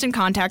with Constant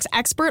Contact's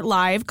expert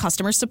live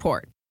customer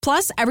support.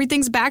 Plus,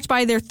 everything's backed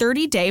by their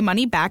 30-day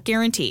money-back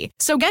guarantee.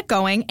 So get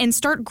going and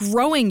start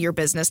growing your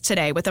business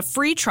today with a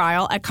free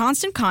trial at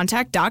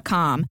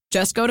ConstantContact.com.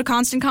 Just go to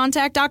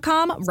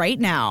ConstantContact.com right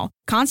now.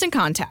 Constant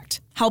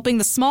Contact, helping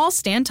the small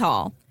stand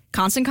tall.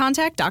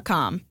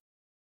 ConstantContact.com.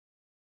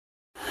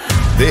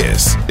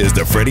 This is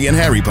the Freddie and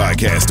Harry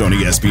podcast on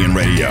ESPN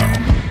Radio.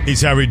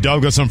 He's Harry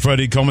Douglas. I'm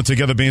Freddie, coming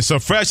together, being so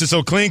fresh and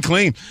so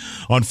clean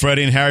on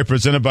Freddie and Harry,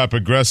 presented by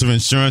Progressive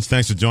Insurance.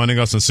 Thanks for joining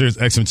us on Sirius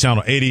XM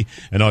Channel 80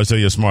 and always tell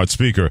your smart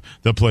speaker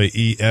to play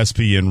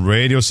ESPN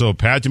Radio. So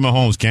Patrick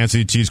Mahomes, Kansas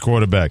City Chiefs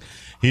quarterback.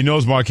 He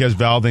knows Marquez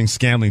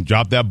Valdes-Scantling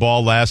dropped that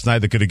ball last night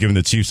that could have given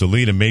the Chiefs a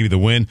lead and maybe the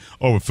win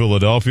over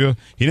Philadelphia.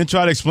 He didn't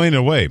try to explain it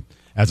away.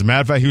 As a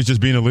matter of fact, he was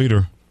just being a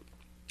leader.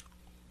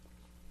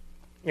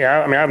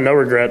 Yeah, I mean, I have no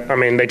regret. I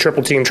mean, they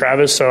triple teamed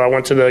Travis, so I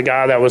went to the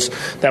guy that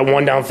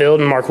won downfield,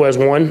 and Marquez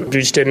won.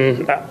 Just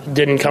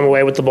didn't come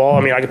away with the ball.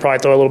 I mean, I could probably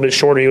throw a little bit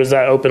shorter. He was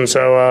that open.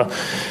 So,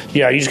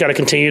 yeah, you just got to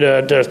continue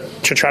to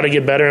try to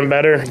get better and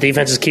better.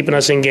 Defense is keeping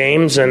us in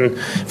games, and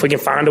if we can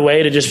find a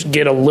way to just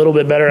get a little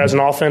bit better as an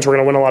offense, we're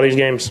going to win a lot of these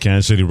games.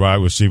 Kansas City wide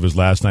receivers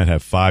last night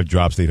had 5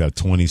 drops. They've had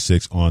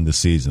 26 on the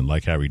season.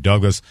 Like Harry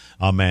Douglas,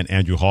 our man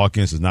Andrew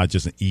Hawkins is not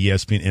just an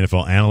ESPN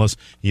NFL analyst.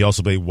 He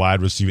also played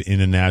wide receiver in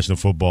the National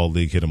Football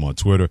League. Hit him on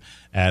Twitter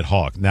at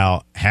Hawk.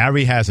 Now,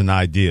 Harry has an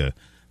idea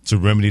to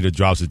remedy the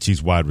drops of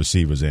Chiefs wide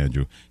receivers,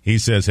 Andrew. He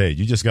says, hey,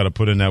 you just got to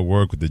put in that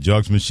work with the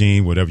jugs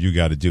machine, whatever you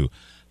got to do.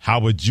 How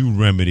would you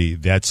remedy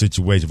that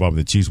situation involving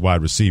the Chiefs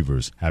wide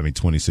receivers having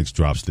 26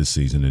 drops this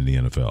season in the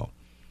NFL?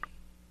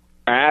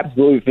 I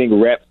absolutely think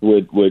reps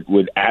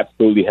would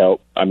absolutely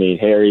help. I mean,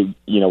 Harry,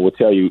 will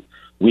tell you,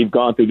 we've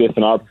gone through this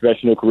in our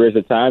professional careers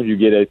at times. You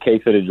get a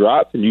case of the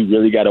drops, and you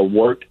really got to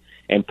work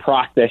and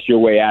process your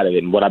way out of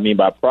it. And what I mean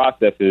by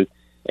process is,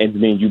 and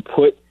means you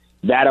put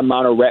that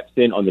amount of reps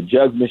in on the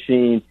jugs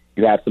machine,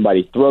 you have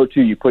somebody throw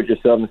to, you put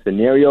yourself in a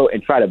scenario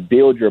and try to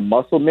build your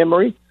muscle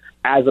memory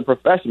as a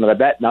professional.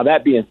 Now,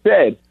 that being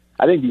said,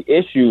 I think the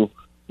issue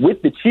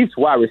with the Chiefs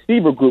wide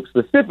receiver group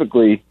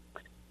specifically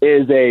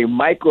is a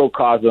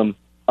microcosm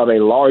of a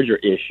larger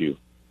issue.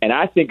 And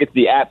I think it's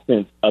the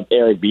absence of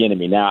Eric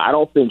Bieniemy. Now, I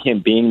don't think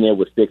him being there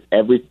would fix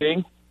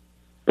everything,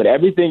 but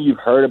everything you've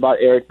heard about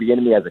Eric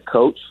Bieniemy as a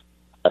coach,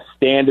 a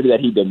standard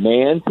that he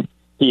demands,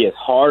 he is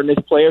hard on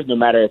his players, no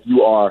matter if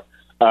you are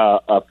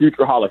a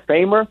future Hall of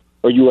Famer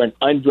or you are an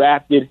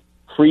undrafted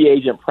free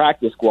agent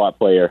practice squad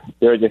player.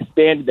 There is a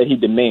standard that he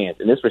demands.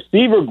 And this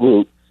receiver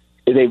group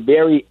is a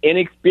very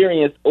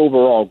inexperienced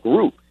overall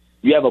group.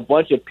 You have a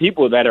bunch of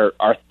people that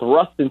are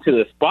thrust into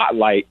the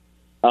spotlight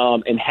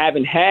and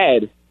haven't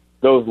had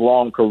those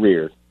long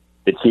careers.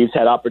 The Chiefs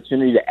had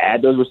opportunity to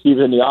add those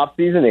receivers in the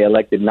offseason. They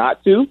elected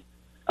not to.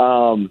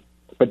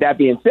 But that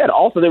being said,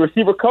 also the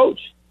receiver coach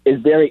is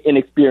very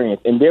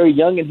inexperienced and very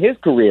young in his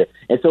career.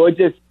 And so it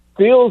just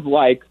feels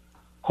like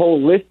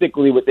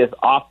holistically with this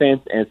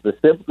offense and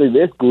specifically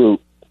this group,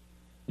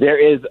 there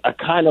is a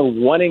kind of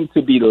wanting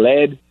to be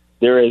led.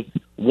 There is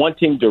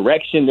wanting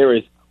direction. There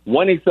is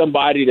wanting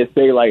somebody to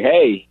say, like,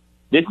 hey,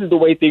 this is the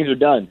way things are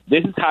done.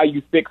 This is how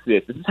you fix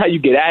this. This is how you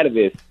get out of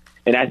this.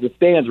 And as it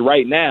stands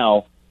right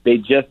now, they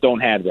just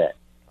don't have that.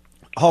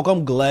 Hawk,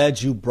 I'm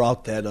glad you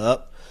brought that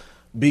up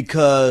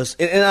because,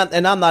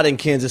 and I'm not in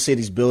Kansas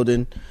City's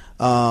building,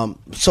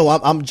 so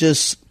I'm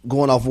just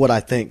going off what I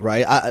think,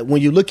 right?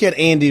 When you look at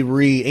Andy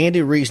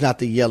Reid's not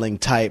the yelling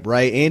type,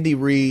 right? Andy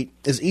Reid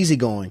is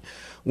easygoing.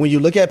 When you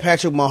look at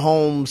Patrick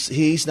Mahomes,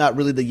 he's not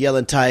really the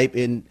yelling type,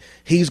 and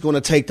he's going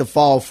to take the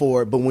fall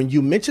for it. But when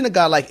you mention a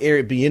guy like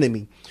Eric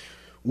Bieniemy,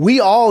 we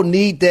all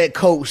need that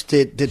coach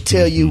to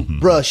tell you,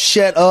 bruh,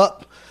 shut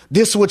up.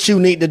 This is what you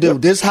need to do.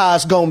 This is how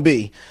it's going to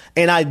be.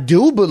 And I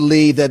do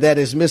believe that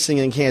is missing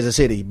in Kansas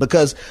City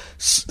because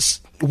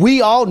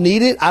we all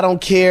need it. I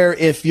don't care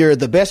if you're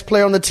the best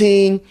player on the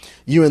team,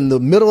 you're in the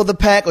middle of the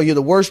pack, or you're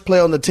the worst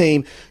player on the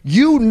team.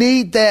 You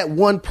need that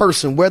one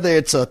person, whether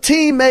it's a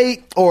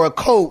teammate or a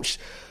coach,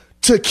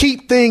 to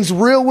keep things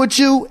real with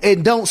you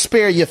and don't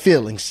spare your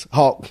feelings,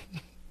 Hawk.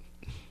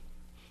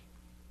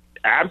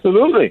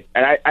 Absolutely.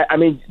 And I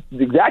mean,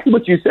 exactly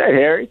what you said,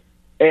 Harry.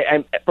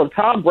 And from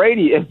Tom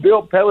Brady and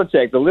Bill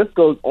Belichick, the list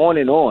goes on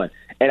and on.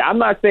 And I'm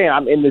not saying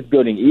I'm in this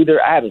building either.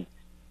 I haven't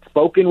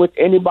spoken with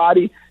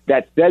anybody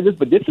that says this,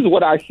 but this is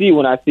what I see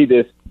when I see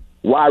this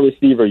wide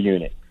receiver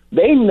unit.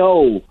 They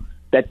know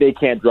that they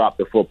can't drop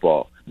the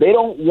football. They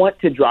don't want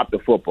to drop the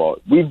football.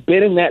 We've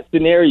been in that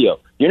scenario.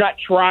 You're not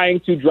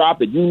trying to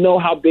drop it. You know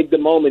how big the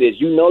moment is.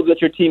 You know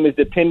that your team is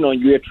dependent on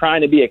you. You're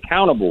trying to be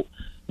accountable.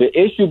 The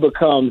issue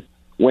becomes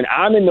when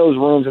I'm in those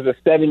rooms as a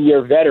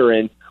 7-year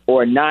veteran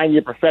or a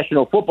 9-year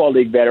professional football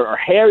league veteran, or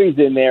Harry's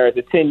in there as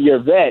a 10-year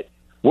vet,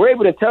 we're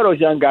able to tell those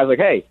young guys, like,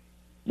 hey,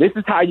 this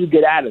is how you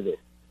get out of this,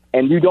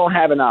 and you don't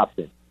have an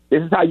option.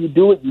 This is how you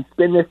do it. You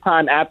spend this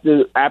time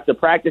after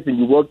practice and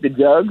you work the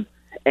jugs,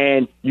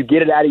 and you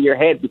get it out of your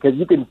head because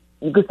you can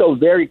so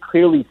very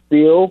clearly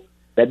feel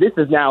that this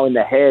is now in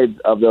the heads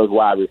of those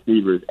wide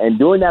receivers. And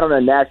doing that on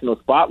a national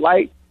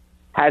spotlight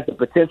has the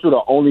potential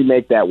to only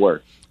make that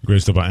worse.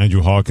 Great stuff by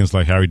Andrew Hawkins,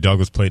 like Harry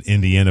Douglas, played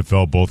in the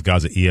NFL. Both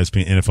guys are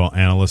ESPN NFL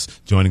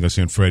analysts, joining us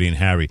here in Freddie and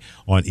Harry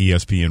on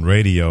ESPN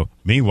Radio.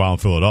 Meanwhile, in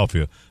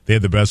Philadelphia, they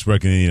have the best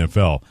record in the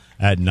NFL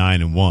at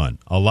 9-1.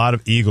 A lot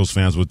of Eagles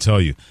fans will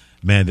tell you,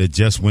 man, they're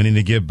just winning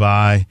to get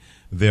by.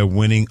 They're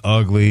winning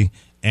ugly.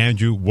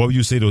 Andrew, what would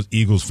you say to those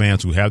Eagles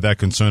fans who have that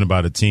concern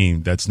about a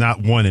team that's not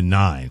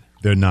 1-9?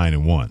 They're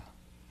 9-1.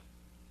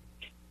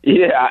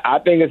 Yeah, I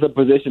think it's a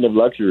position of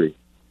luxury,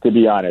 to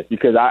be honest,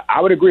 because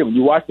I would agree. When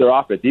you watch their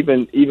offense,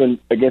 even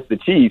against the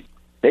Chiefs,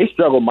 they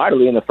struggled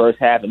mightily in the first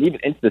half and even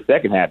into the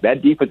second half.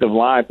 That defensive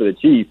line for the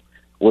Chiefs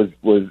was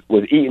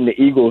eating the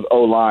Eagles'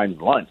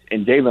 O-line's lunch,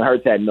 and Jalen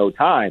Hurts had no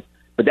time.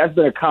 But that's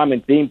been a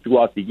common theme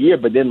throughout the year.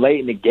 But then late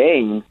in the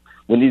games,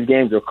 when these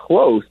games are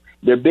close,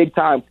 their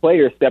big-time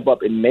players step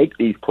up and make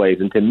these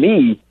plays. And to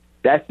me,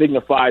 that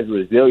signifies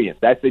resilience.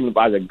 That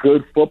signifies a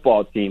good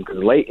football team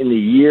because late in the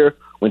year,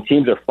 when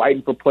teams are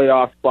fighting for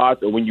playoff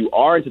spots or when you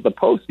are into the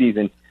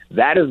postseason,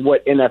 that is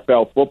what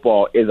NFL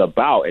football is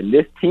about. And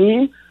this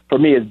team, for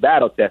me, is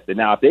battle-tested.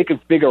 Now, if they can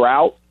figure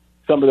out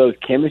some of those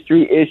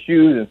chemistry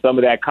issues and some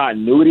of that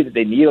continuity that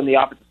they need on the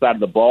offensive side of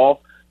the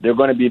ball, they're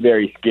going to be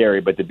very scary.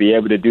 But to be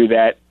able to do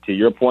that, to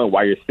your point,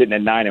 while you're sitting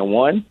at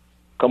 9-1,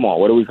 come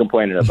on, what are we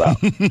complaining about?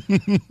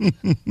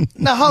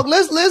 Now, Hawk,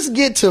 let's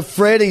get to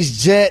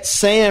Freddie's Jets,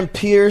 Sam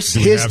Pierce,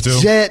 his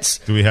Jets.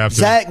 Do we have to?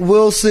 Zach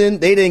Wilson,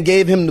 they didn't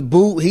give him the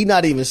boot. He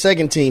not even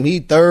second team. He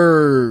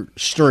third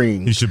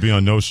string. He should be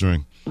on no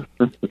string.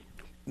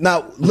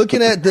 Now,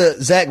 looking at the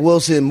Zach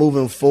Wilson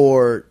moving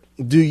forward,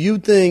 do you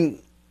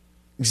think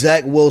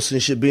Zach Wilson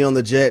should be on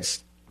the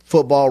Jets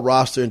football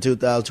roster in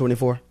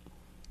 2024?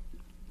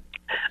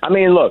 I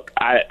mean, look,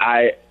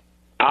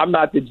 I'm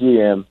not the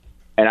GM.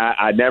 And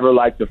I never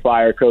like to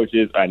fire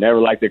coaches. I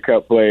never like to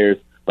cut players.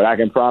 But I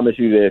can promise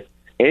you this.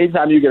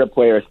 Anytime you get a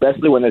player,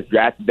 especially when it's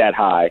drafted that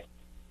high,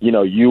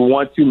 you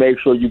want to make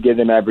sure you give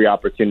them every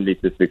opportunity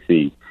to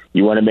succeed.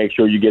 You want to make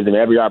sure you give them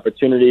every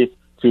opportunity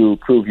to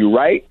prove you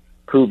right,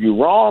 prove you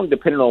wrong,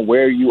 depending on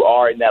where you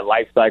are in that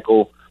life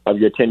cycle of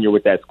your tenure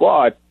with that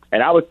squad.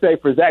 And I would say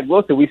for Zach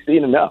Wilson, we've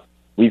seen enough.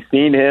 We've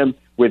seen him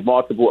with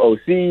multiple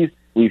OCs.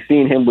 We've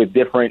seen him with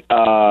different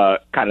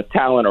kind of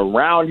talent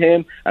around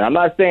him. And I'm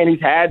not saying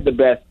he's had the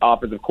best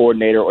offensive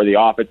coordinator or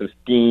the offensive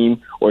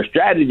scheme or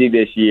strategy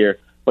this year,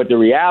 but the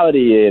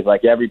reality is,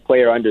 like every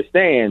player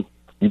understands,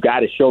 you got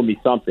to show me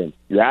something.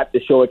 You have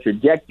to show a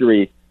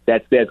trajectory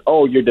that says,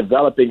 oh, you're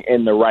developing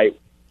in the right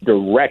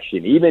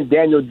direction. Even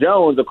Daniel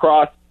Jones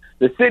across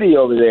the city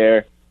over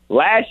there,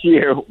 last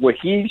year, what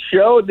he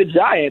showed the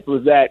Giants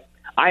was that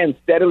I am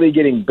steadily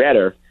getting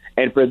better.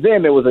 And for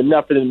them, it was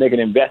enough for them to make an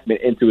investment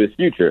into his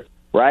future.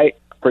 Right?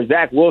 For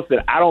Zach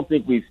Wilson, I don't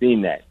think we've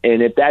seen that.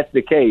 And if that's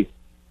the case,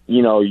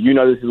 you know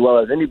this as well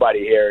as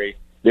anybody, Harry,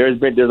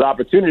 there's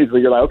opportunities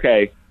where you're like,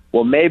 okay,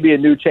 well, maybe a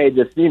new change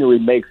of scenery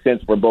makes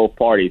sense for both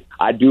parties.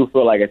 I do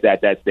feel like it's at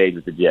that stage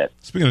with the Jets.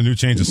 Speaking of new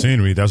change of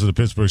scenery, that's what the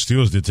Pittsburgh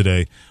Steelers did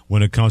today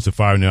when it comes to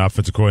firing their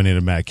offensive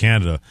coordinator, Matt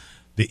Canada.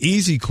 The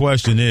easy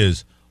question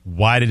is,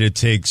 why did it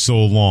take so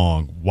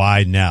long?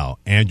 Why now?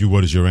 Andrew,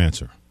 what is your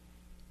answer?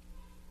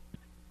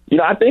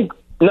 I think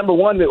number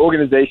one, the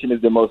organization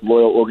is the most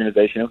loyal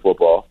organization in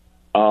football.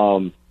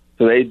 So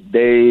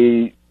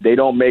they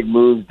don't make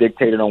moves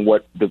dictated on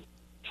what the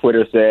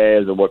Twitter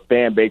says or what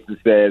fan bases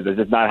says. It's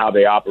just not how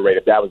they operate.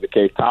 If that was the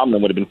case,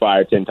 Tomlin would have been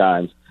fired 10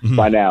 times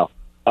by now.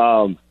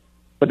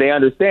 But they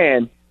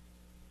understand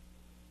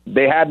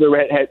they have the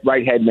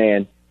right head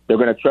man. They're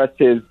going to trust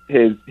his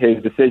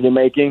decision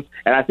making.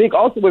 And I think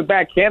also with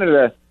Matt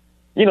Canada,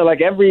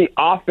 like every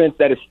offense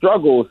that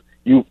struggles,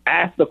 you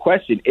ask the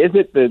question: is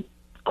it the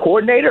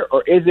coordinator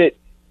or is it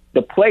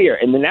the player?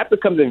 And then that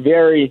becomes a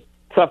very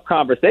tough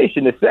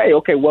conversation to say,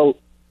 okay, well,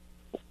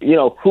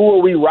 who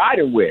are we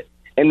riding with?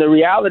 And the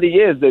reality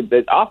is that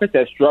the offense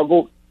has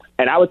struggled,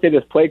 and I would say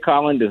this play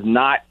calling does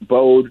not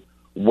bode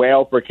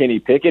well for Kenny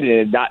Pickett and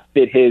it did not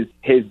fit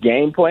his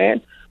game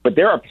plan. But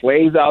there are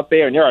plays out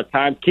there, and there are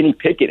times Kenny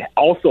Pickett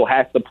also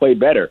has to play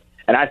better.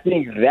 And I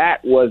think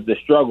that was the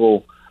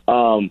struggle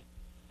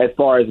as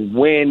far as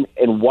when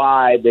and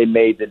why they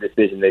made the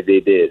decision that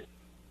they did.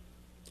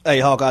 Hey,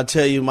 Hawk, I'll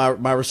tell you,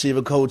 my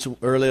receiver coach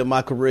earlier in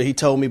my career, he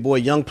told me, boy,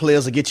 young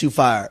players will get you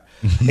fired.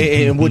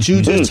 And what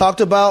you just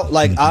talked about,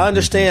 like, I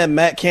understand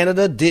Matt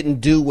Canada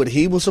didn't do what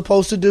he was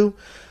supposed to do,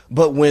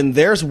 but when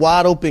there's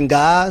wide open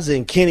guys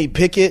and Kenny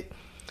Pickett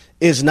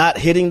is not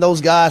hitting those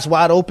guys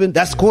wide open,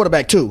 that's the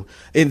quarterback too.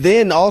 And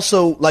then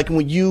also, like,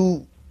 when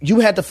you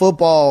had the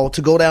football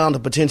to go down to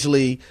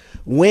potentially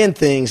win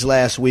things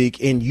last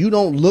week and you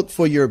don't look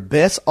for your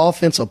best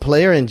offensive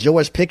player in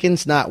George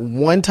Pickens not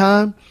one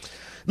time.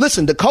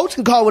 Listen, the coach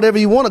can call whatever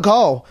you want to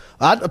call.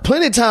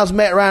 Plenty of times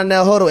Matt Ryan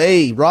now huddle,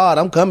 hey, Rod,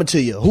 I'm coming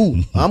to you.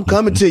 Who? I'm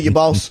coming to you,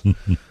 boss.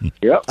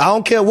 Yep. I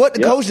don't care what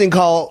the coach didn't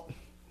call.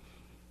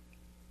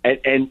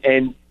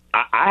 And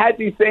I had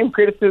these same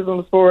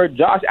criticisms for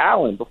Josh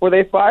Allen before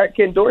they fired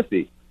Ken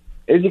Dorsey.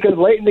 It's because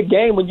late in the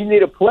game when you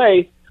need a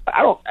play,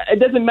 it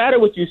doesn't matter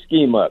what you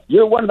scheme up.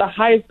 You're one of the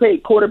highest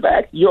paid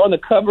quarterbacks. You're on the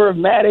cover of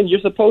Madden.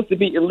 You're supposed to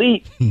be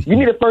elite. You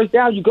need a first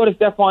down, you go to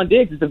Stephon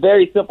Diggs. It's a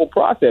very simple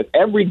process.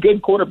 Every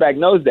good quarterback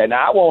knows that.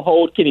 Now, I won't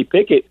hold Kenny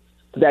Pickett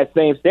to that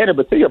same standard,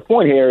 but to your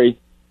point, Harry,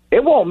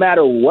 it won't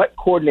matter what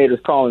coordinator's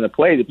calling the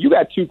plays. If you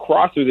got two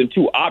crossers and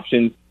two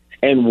options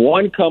and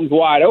one comes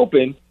wide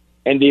open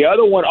and the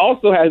other one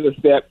also has a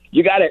step,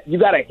 you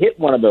gotta hit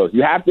one of those.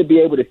 You have to be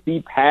able to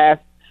see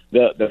past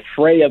the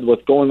fray of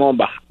what's going on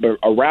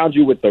around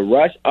you with the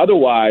rush.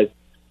 Otherwise,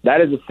 that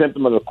is a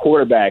symptom of the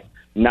quarterback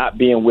not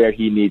being where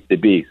he needs to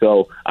be.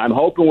 So I'm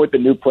hoping with the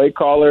new play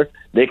caller,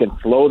 they can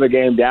slow the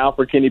game down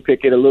for Kenny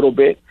Pickett a little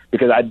bit,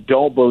 because I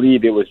don't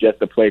believe it was just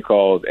the play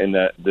calls and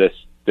the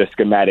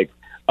schematic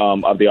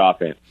of the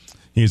offense.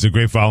 He's a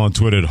great follow on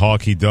Twitter at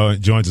Hawk. He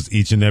joins us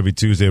each and every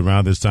Tuesday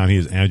around this time. He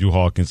is Andrew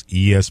Hawkins,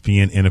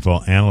 ESPN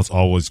NFL analyst,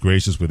 always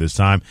gracious with his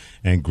time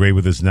and great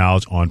with his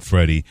knowledge on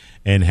Freddie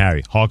and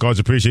Harry. Hawk, always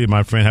appreciate it,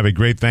 my friend. Have a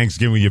great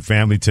Thanksgiving with your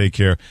family. Take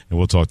care, and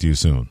we'll talk to you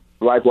soon.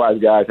 Likewise,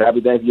 guys.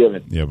 Happy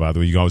Thanksgiving. Yeah, by the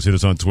way, you can always hit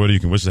us on Twitter.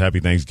 You can wish us a happy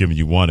Thanksgiving.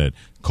 You want it.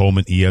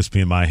 Coleman,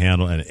 ESPN, my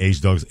handle, and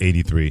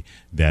HDouglas83.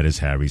 That is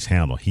Harry's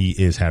handle. He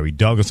is Harry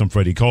Douglas. I'm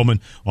Freddie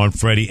Coleman on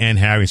Freddie and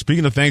Harry. And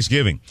speaking of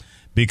Thanksgiving,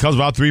 because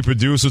of our three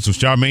producers who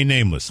shall remain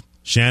nameless,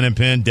 Shannon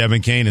Penn,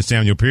 Devin Kane, and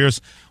Samuel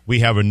Pierce, we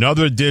have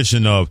another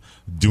edition of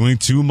Doing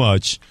Too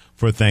Much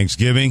for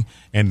Thanksgiving.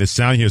 And the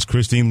sound here is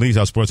Christine Lees,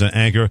 our sports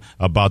anchor,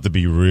 about to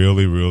be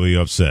really, really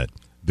upset.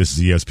 This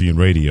is ESPN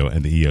Radio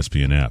and the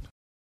ESPN app.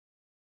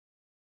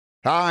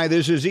 Hi,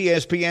 this is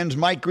ESPN's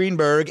Mike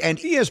Greenberg, and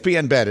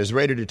ESPN Bet is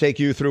ready to take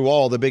you through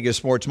all the biggest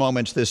sports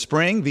moments this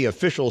spring. The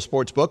official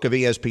sports book of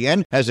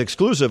ESPN has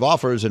exclusive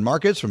offers and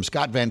markets from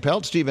Scott Van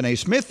Pelt, Stephen A.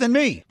 Smith, and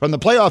me. From the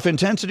playoff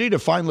intensity to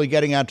finally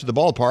getting out to the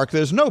ballpark,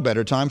 there's no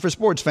better time for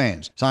sports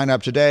fans. Sign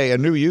up today,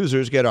 and new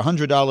users get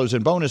 $100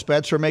 in bonus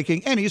bets for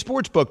making any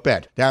sportsbook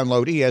bet.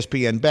 Download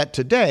ESPN Bet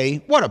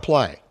today. What a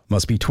play.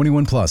 Must be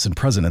 21 plus and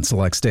present in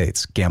select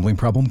states. Gambling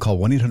problem? Call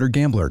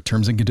 1-800-GAMBLER.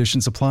 Terms and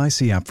conditions apply.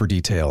 See app for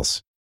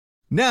details.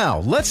 Now,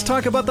 let's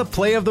talk about the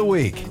play of the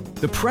week.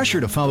 The pressure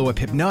to follow up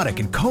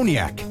Hypnotic and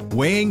Cognac,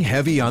 weighing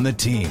heavy on the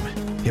team.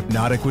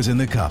 Hypnotic was in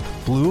the cup,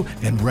 blue,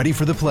 and ready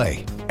for the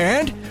play.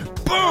 And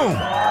boom!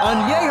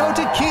 Añejo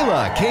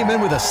Tequila came in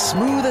with a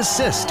smooth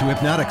assist to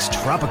Hypnotic's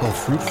tropical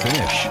fruit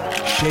finish.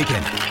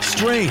 Shaken,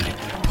 strained,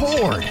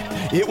 poured.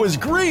 It was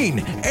green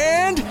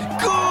and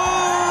good!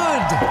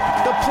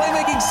 The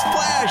playmaking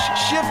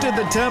splash shifted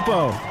the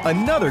tempo.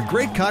 Another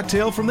great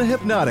cocktail from the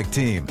Hypnotic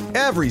team.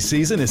 Every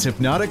season is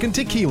Hypnotic and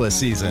Tequila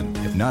season.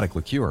 Hypnotic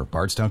Liqueur,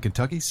 Bardstown,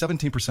 Kentucky,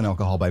 17%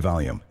 alcohol by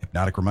volume.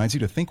 Hypnotic reminds you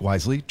to think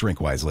wisely,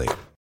 drink wisely.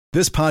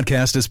 This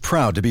podcast is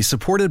proud to be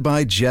supported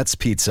by Jets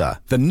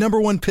Pizza, the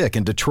 #1 pick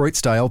in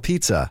Detroit-style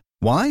pizza.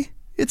 Why?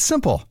 It's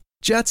simple.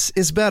 Jets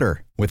is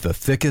better. With the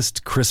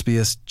thickest,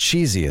 crispiest,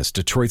 cheesiest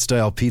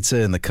Detroit-style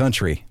pizza in the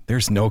country,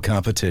 there's no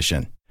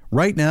competition.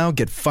 Right now,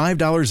 get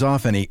 $5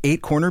 off any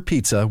 8-corner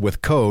pizza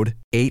with code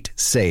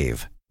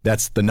 8SAVE.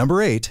 That's the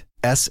number 8,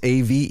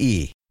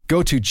 S-A-V-E.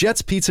 Go to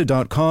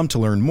jetspizza.com to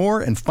learn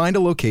more and find a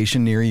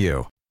location near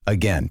you.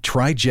 Again,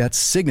 try Jet's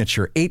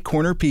signature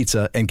 8-corner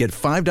pizza and get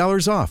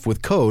 $5 off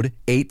with code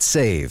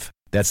 8SAVE.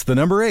 That's the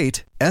number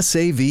 8,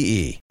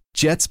 S-A-V-E.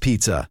 Jet's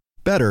Pizza.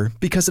 Better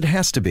because it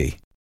has to be.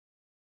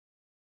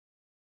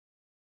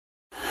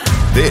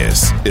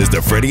 This is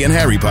the Freddie and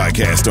Harry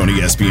podcast on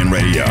ESPN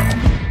Radio.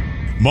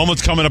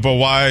 Moments coming up of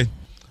why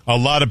a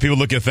lot of people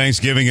look at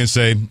Thanksgiving and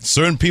say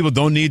certain people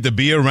don't need to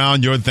be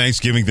around your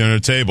Thanksgiving dinner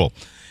table.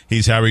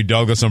 He's Harry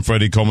Douglas. I'm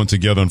Freddie Coleman,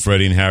 together on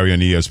Freddie and Harry on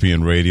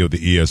ESPN Radio, the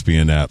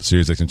ESPN app,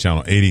 SiriusXM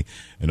Channel 80,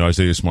 and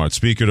RCA Smart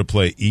Speaker to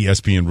play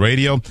ESPN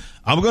Radio.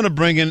 I'm going to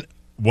bring in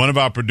one of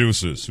our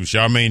producers, who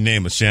shall remain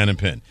nameless, Shannon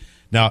Penn.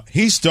 Now,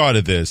 he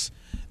started this,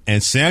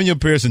 and Samuel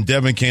Pierce and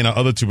Devin Kane, our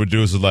other two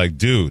producers, like,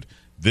 dude,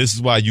 this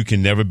is why you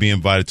can never be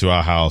invited to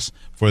our house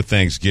for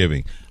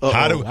Thanksgiving.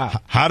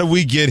 How do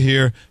we get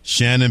here?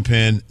 Shannon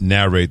Penn,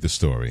 narrate the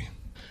story.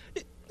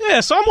 Yeah,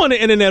 so I'm on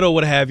the internet or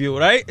what have you,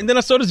 right? And then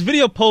I saw this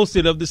video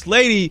posted of this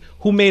lady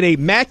who made a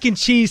mac and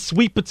cheese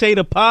sweet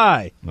potato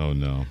pie. Oh,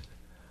 no.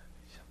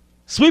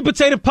 Sweet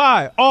potato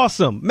pie,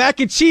 awesome.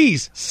 Mac and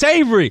cheese,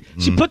 savory.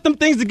 She put them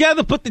things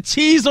together, put the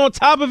cheese on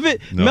top of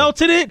it,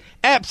 melted it.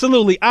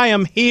 Absolutely, I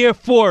am here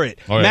for it.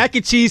 Right. Mac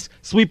and cheese,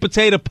 sweet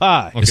potato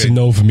pie. Okay. It's a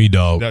no for me,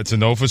 dog. That's a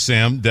no for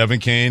Sam.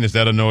 Devin Kane, is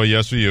that a no or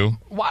yes for you?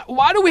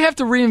 Why do we have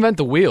to reinvent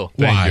the wheel?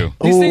 Thank you.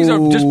 These things are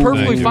just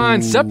perfectly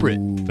fine separate.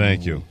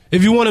 Thank you.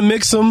 If you want to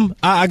mix them,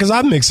 because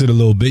I mix it a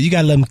little bit, you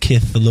got to let them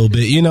kiss a little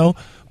bit, you know?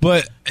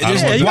 But you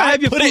gotta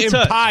have your put food it in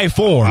touch. pie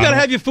form. You gotta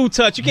have your food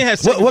touch. You can't have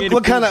segregated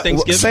what kind food of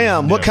Thanksgiving.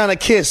 Sam? What kind of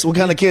kiss? What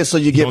kind of kiss are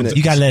you giving it?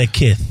 You gotta let it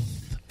kiss.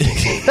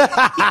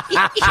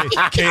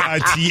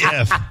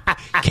 K-I-T-F.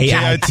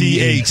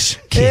 K-I-T-H.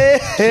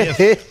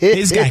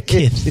 It's got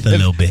kissed a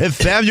little bit. And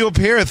Samuel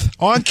Pierce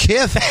on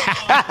Kiss.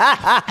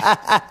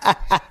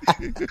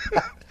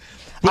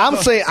 I'm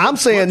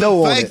saying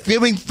no on it.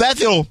 Thanksgiving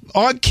special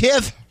on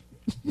Kiss.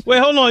 Wait,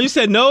 hold on. You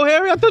said no,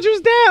 Harry? I thought you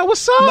was down.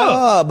 What's up?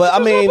 Nah, but I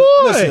mean,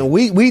 listen,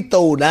 we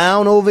throw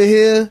down over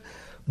here.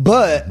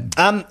 But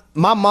I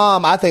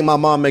think my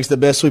mom makes the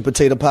best sweet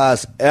potato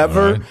pies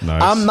ever. Right,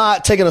 nice. I'm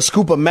not taking a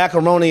scoop of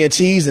macaroni and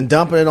cheese and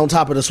dumping it on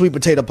top of the sweet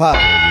potato pie.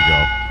 There you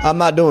go. I'm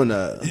not doing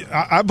that.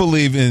 I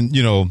believe in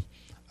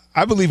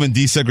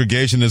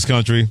desegregation in this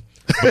country,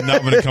 but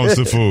not when it comes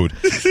to food.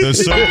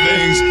 There's some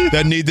things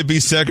that need to be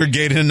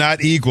segregated and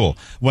not equal.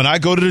 When I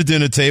go to the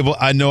dinner table,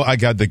 I know I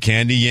got the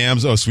candy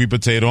yams or sweet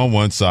potato on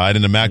one side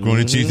and the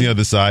macaroni and cheese on the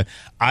other side.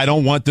 I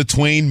don't want the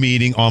twain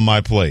meeting on my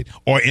plate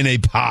or in a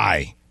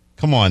pie.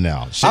 Come on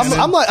now.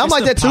 I'm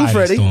like that too,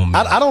 Freddie.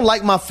 I don't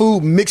like my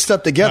food mixed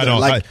up together.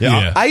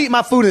 I eat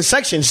my food in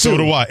sections too. So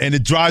do I. And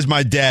it drives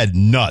my dad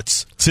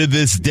nuts to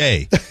this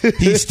day.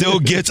 He still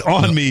gets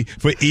on me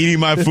for eating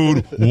my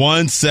food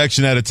one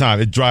section at a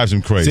time. It drives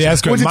him crazy. See,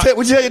 what'd you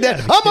tell your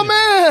dad? I'm a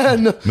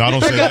man. No, I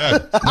don't say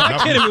that.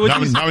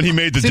 Not when he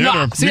made the dinner.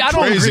 I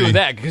don't agree with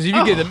that because if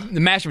you get the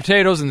mashed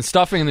potatoes and the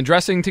stuffing and the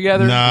dressing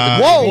together.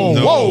 Whoa, hold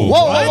on.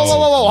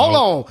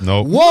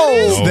 No. Whoa. What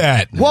is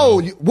that?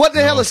 Whoa, what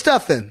the hell is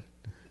stuffing?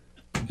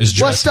 It's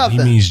dressing. What's stuffing?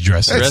 He means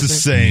dressing. It's the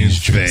same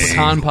thing.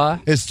 Pecan pie?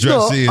 It's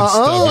dressing and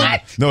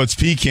stuffing. No, it's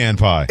pecan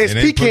pie. It's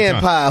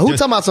pecan pie. Who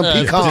talking about some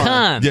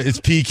pecan? Yeah, it's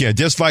pecan.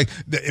 Just like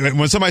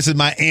when somebody said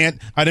my aunt,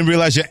 I didn't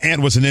realize your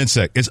aunt was an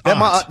insect. It's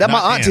aunt. That's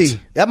my auntie.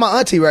 Aunt. That's my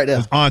auntie right there.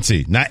 It's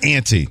auntie, not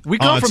auntie. We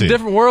come from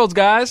different worlds,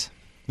 guys.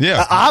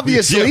 Yeah,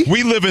 obviously. Yeah,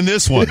 we live in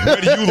this one. Where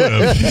do you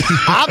live?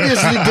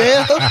 Obviously,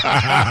 Dale.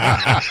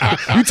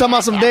 You talking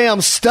about some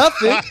damn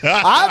stuffing?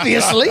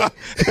 Obviously.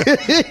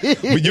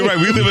 But you're right.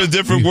 We live in a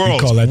different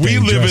world. We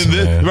live in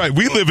this. Right.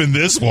 We live in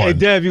this one. Hey,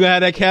 Dev, you gonna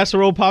have that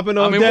casserole popping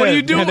on? I mean, what are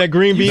you doing? Have that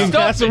green bean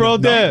casserole,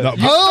 Dev.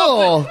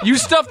 You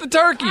stuffed the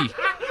turkey.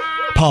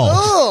 Pause.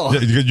 Oh.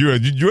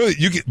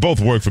 You get,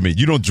 both work for me.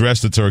 You don't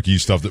dress the turkey. You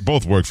stuff it.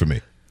 Both work for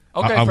me.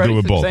 Okay, I'm good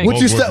with both.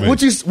 What you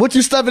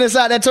stuffing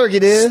inside that turkey,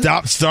 dude?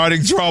 Stop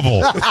starting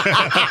trouble.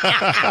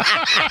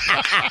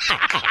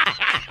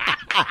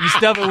 You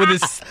stuff it with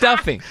his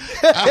stuffing.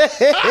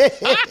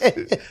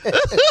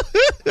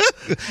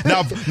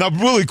 Now,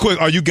 really quick,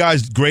 are you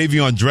guys gravy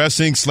on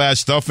dressing /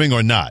 stuffing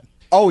or not?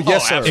 Oh,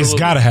 yes, sir. It's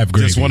got to have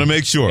gravy. Just want to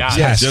make sure.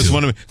 Just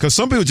want to, because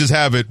some people just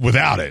have it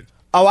without it.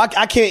 Oh, I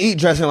can't eat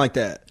dressing like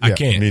that. I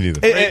can't. Me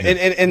neither.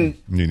 And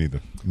me neither.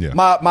 Yeah.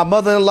 My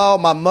mother-in-law,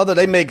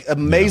 they make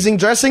amazing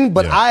dressing,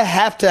 but I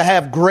have to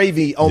have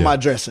gravy on my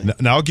dressing.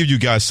 Now, I'll give you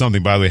guys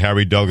something. By the way,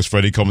 Harry Douglas,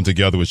 Freddie coming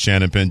together with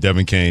Shannon Penn,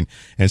 Devin Kane,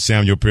 and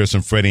Samuel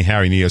Pearson, Freddie and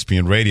Harry on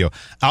ESPN Radio.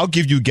 I'll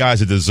give you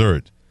guys a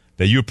dessert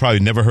that you've probably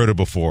never heard of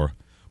before,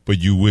 but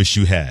you wish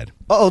you had.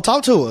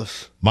 Talk to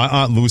us. My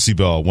Aunt Lucy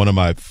Bell, one of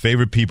my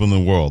favorite people in the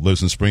world,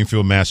 lives in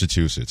Springfield,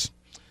 Massachusetts.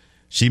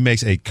 She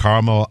makes a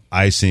caramel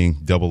icing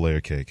double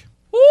layer cake.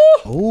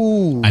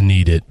 Ooh. I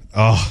need it.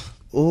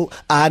 Ooh,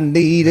 I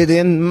need it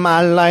in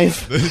my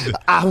life.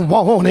 I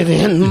want it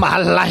in my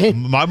life.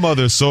 My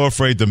mother is so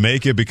afraid to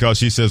make it because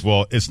she says,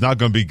 well, it's not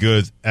going to be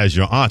good as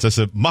your aunt's. I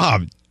said,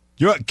 Mom,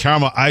 your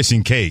caramel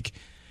icing cake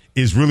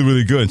is really,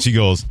 really good. And she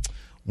goes,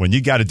 when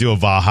you got to do a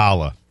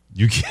Valhalla,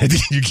 you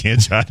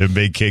can't try to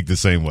make cake the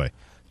same way.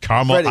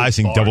 Caramel Freddie,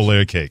 icing double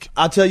layer cake.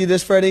 I'll tell you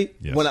this, Freddie.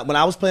 Yes. When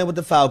I was playing with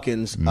the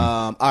Falcons,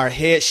 our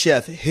head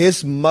chef,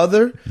 his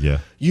mother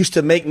used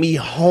to make me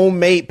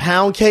homemade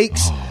pound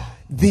cakes.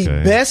 The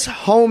best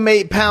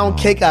homemade pound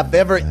cake I've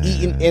ever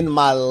eaten in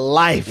my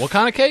life. What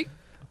kind of cake?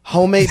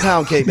 Homemade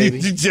pound cake, baby.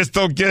 You just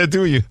don't get it,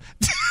 do you?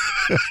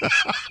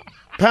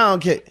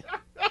 Pound cake.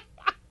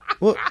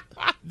 What?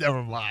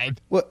 Never mind.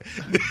 What?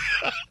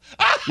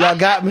 Y'all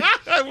got me?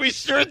 We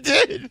sure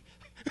did.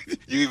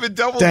 You even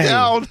doubled Dang.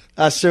 down.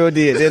 I sure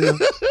did,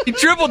 didn't I? He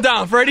tripled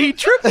down, Freddie. He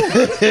tripled.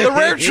 The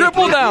rare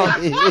triple down.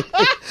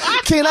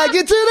 Can I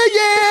get to the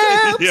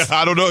yams? Yeah,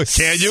 I don't know.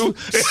 Can you?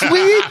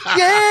 Sweet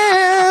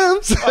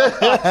yams.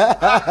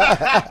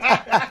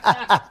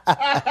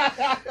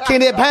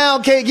 Can that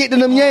pound cake get to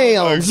them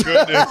yams?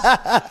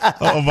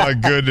 Oh, my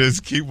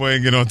goodness. Keep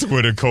weighing in on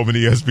Twitter. Coleman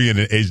ESPN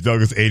and H.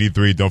 Douglas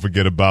 83. Don't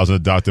forget about the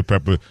Dr.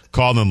 Pepper.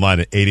 Call in line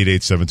at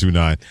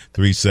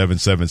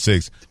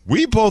 888-729-3776.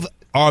 We both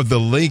are the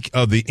link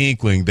of the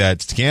inkling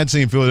that Kansas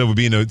City and Philadelphia will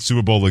be in the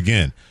Super Bowl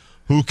again.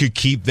 Who could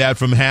keep that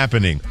from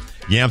happening?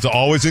 Yams are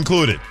always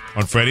included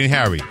on Freddie and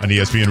Harry on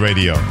ESPN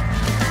Radio.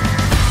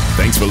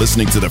 Thanks for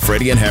listening to the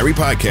Freddie and Harry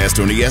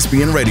podcast on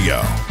ESPN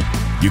Radio.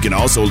 You can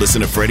also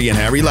listen to Freddie and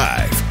Harry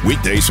live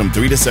weekdays from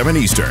 3 to 7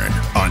 Eastern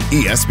on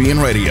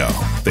ESPN Radio,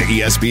 the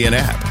ESPN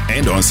app,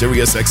 and on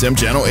SiriusXM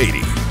Channel 80.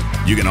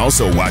 You can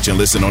also watch and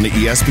listen on the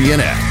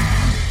ESPN app.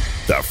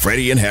 The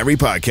Freddie and Harry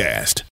podcast.